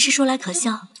其实说来可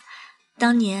笑，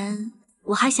当年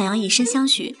我还想要以身相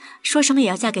许，说什么也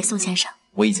要嫁给宋先生。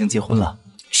我已经结婚了。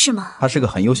是吗？她是个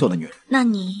很优秀的女人。那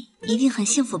你一定很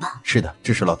幸福吧？是的，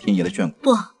这是老天爷的眷顾。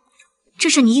不，这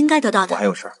是你应该得到的。我还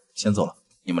有事儿，先走了，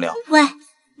你们聊。喂，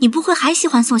你不会还喜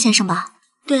欢宋先生吧？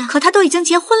对啊，可他都已经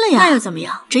结婚了呀。那又怎么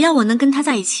样？只要我能跟他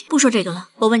在一起。不说这个了，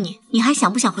我问你，你还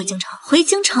想不想回京城？回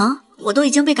京城？我都已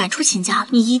经被赶出秦家了，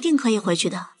你一定可以回去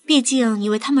的。毕竟你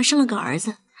为他们生了个儿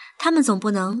子，他们总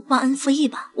不能忘恩负义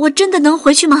吧？我真的能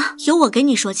回去吗？有我给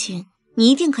你说情，你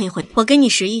一定可以回。我给你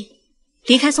10亿，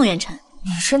离开宋远辰。你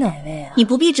是哪位啊？你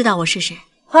不必知道我是谁。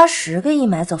花10个亿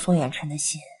买走宋远辰的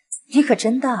心，你可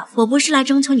真大方。我不是来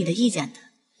征求你的意见的，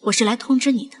我是来通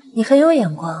知你的。你很有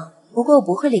眼光，不过我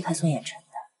不会离开宋远辰的。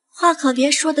话可别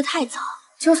说得太早。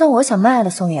就算我想卖了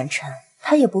宋远晨，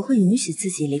他也不会允许自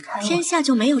己离开我。天下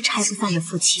就没有拆不散的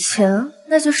夫妻。行，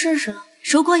那就试试了。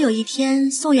如果有一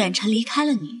天宋远晨离开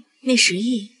了你，那10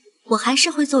亿我还是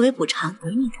会作为补偿给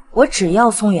你的。我只要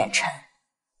宋远晨，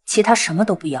其他什么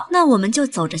都不要。那我们就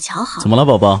走着瞧好。怎么了，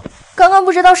宝宝？刚刚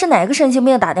不知道是哪个神经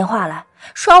病打电话来，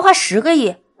说要花10个亿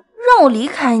让我离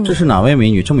开你。这是哪位美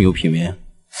女这么有品位？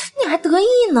你还得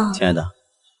意呢？亲爱的，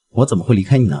我怎么会离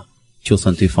开你呢？就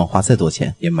算对方花再多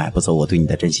钱，也买不走我对你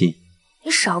的真心。你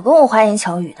少跟我花言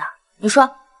巧语的。你说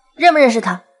认不认识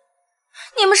他？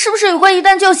你们是不是有过一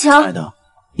段旧情？亲爱的，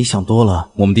你想多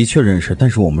了。我们的确认识，但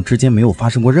是我们之间没有发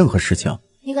生过任何事情。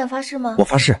你敢发誓吗？我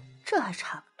发誓。这还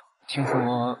差不多。听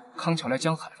说康桥来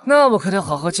江海了，那我可得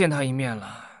好好见他一面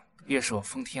了。越是我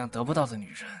风天阳得不到的女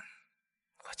人，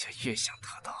我就越想得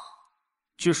到。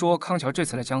据说康桥这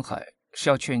次来江海是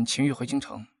要劝秦玉回京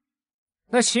城，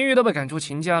那秦玉都被赶出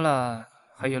秦家了，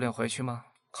还有脸回去吗？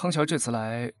康桥这次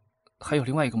来还有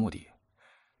另外一个目的，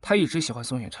他一直喜欢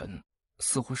宋远晨，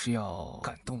似乎是要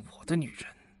感动我的女人。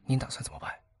您打算怎么办？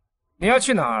你要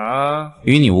去哪儿啊？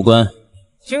与你无关。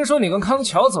听说你跟康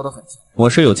桥走得很近。我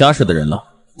是有家室的人了，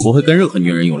不会跟任何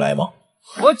女人有来往。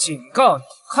我警告你，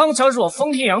康桥是我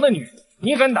风天阳的女人，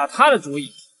你敢打她的主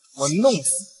意，我弄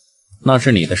死。那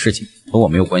是你的事情，和我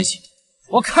没有关系。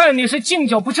我看你是敬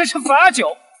酒不吃吃罚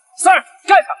酒。三儿，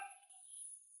干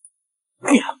他！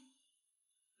哎呀，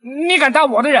你敢打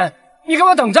我的人，你给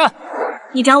我等着！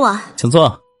你找我？请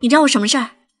坐。你找我什么事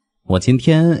儿？我今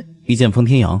天遇见风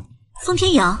天阳。风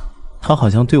天阳？他好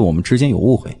像对我们之间有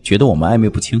误会，觉得我们暧昧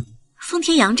不清。风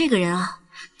天阳这个人啊，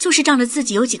就是仗着自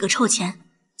己有几个臭钱，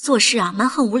做事啊蛮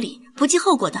横无理，不计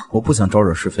后果的。我不想招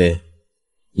惹是非，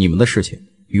你们的事情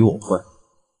与我无关。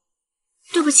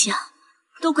对不起啊，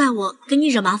都怪我给你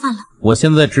惹麻烦了。我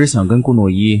现在只想跟顾诺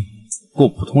一过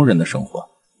普通人的生活，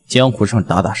江湖上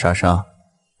打打杀杀，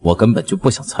我根本就不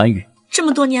想参与。这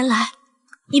么多年来，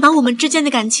你把我们之间的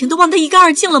感情都忘得一干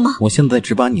二净了吗？我现在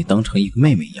只把你当成一个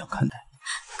妹妹一样看待。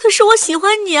可是我喜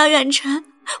欢你啊，远晨，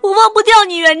我忘不掉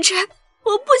你，远晨，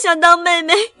我不想当妹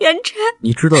妹，远晨。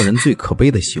你知道人最可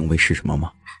悲的行为是什么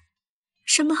吗？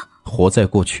什么？活在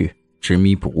过去，执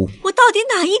迷不悟。我到底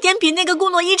哪一点比那个顾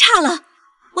诺一差了？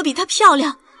我比她漂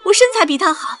亮，我身材比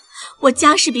她好，我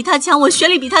家世比她强，我学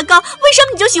历比她高，为什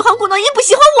么你就喜欢顾诺一，不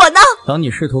喜欢我呢？当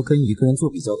你试图跟一个人做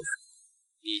比较的时候，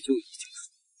你就已经输。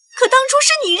可当初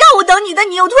是你让我等你的，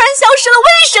你又突然消失了，为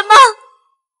什么？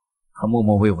他默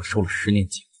默为我收了10年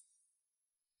情，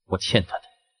我欠他的，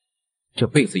这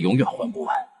辈子永远还不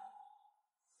完。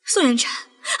宋远晨，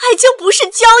爱情不是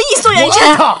交易，宋远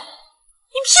晨，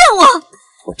你骗我！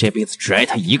我这辈子只爱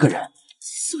他一个人。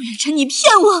宋远晨，你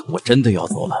骗我！我真的要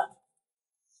走了。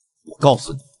我告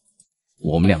诉你，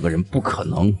我们2个人不可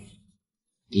能。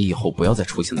你以后不要再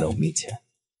出现在我面前。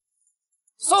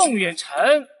宋远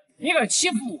晨，你敢欺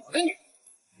负我的女人？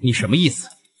你什么意思？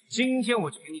今天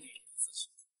我就给你点死刑。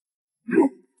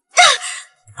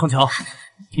康桥，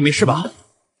你没事吧？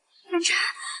远晨，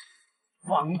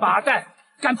王八蛋，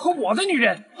敢碰我的女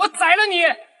人，我宰了你！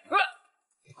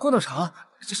郭道长，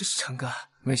这是陈哥，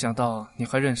没想到你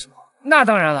还认识我。那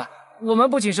当然了，我们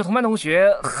不仅是同班同学，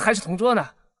还是同桌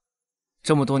呢。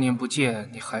这么多年不见，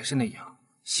你还是那样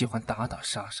喜欢打打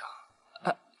杀杀。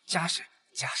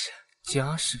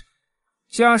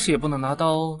家事也不能拿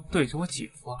刀对着我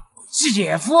姐夫啊！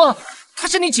姐夫？他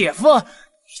是你姐夫？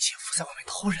你姐夫在外面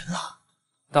偷人了？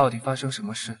到底发生什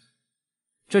么事？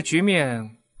这局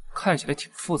面看起来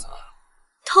挺复杂。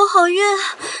头好晕，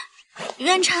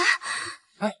远晨。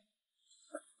哎，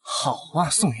好啊，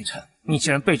宋远晨，你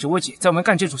竟然背着我姐在外面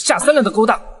干这种下三滥的勾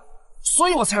当，所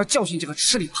以我才要教训这个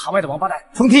吃里扒外的王八蛋。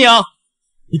冯天阳，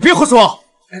你别胡说！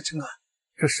哎，陈哥，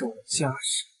这是我的家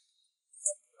事，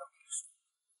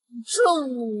这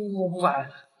我不敢。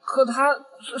可她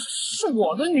是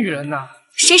我的女人呐。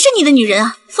谁是你的女人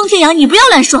啊？冯天阳，你不要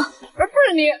乱说。不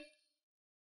是你，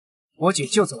我姐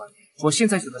就在外面，我现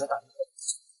在就给她打电话。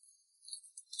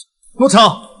罗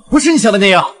成，不是你想的那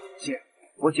样。姐，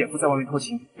我姐夫在外面偷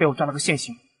情，被我抓了个现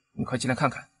行，你快进来看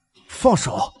看。放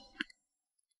手！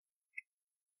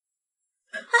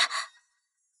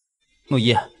诺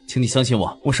一，请你相信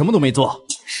我，我什么都没做。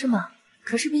是吗？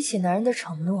可是比起男人的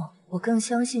承诺，我更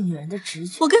相信女人的直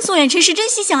觉。我跟宋远晨是真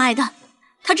心相爱的，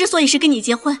他之所以是跟你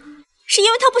结婚，是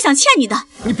因为他不想欠你的。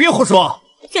你别胡说！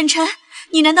远晨，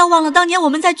你难道忘了当年我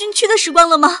们在军区的时光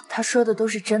了吗？他说的都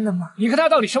是真的吗？你跟他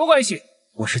到底什么关系？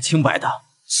我是清白的。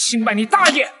清白你大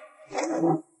爷！远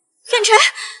晨，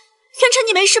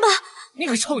你没事吧？你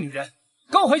个臭女人，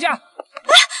跟我回家！哎，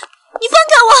你放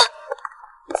开我！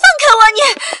放开我！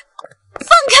你放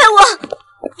开我！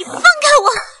你放开我！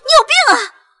你有病啊！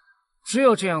只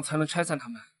有这样才能拆散他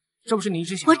们，这不是你一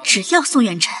直想？我只要宋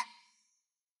远晨。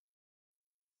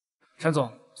陈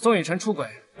总，宋远晨出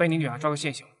轨，被你女儿抓个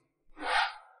现行。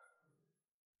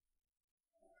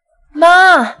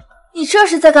妈，你这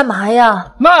是在干嘛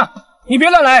呀？妈，你别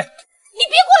乱来！你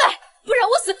别过来，不然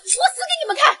我死给你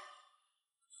们看！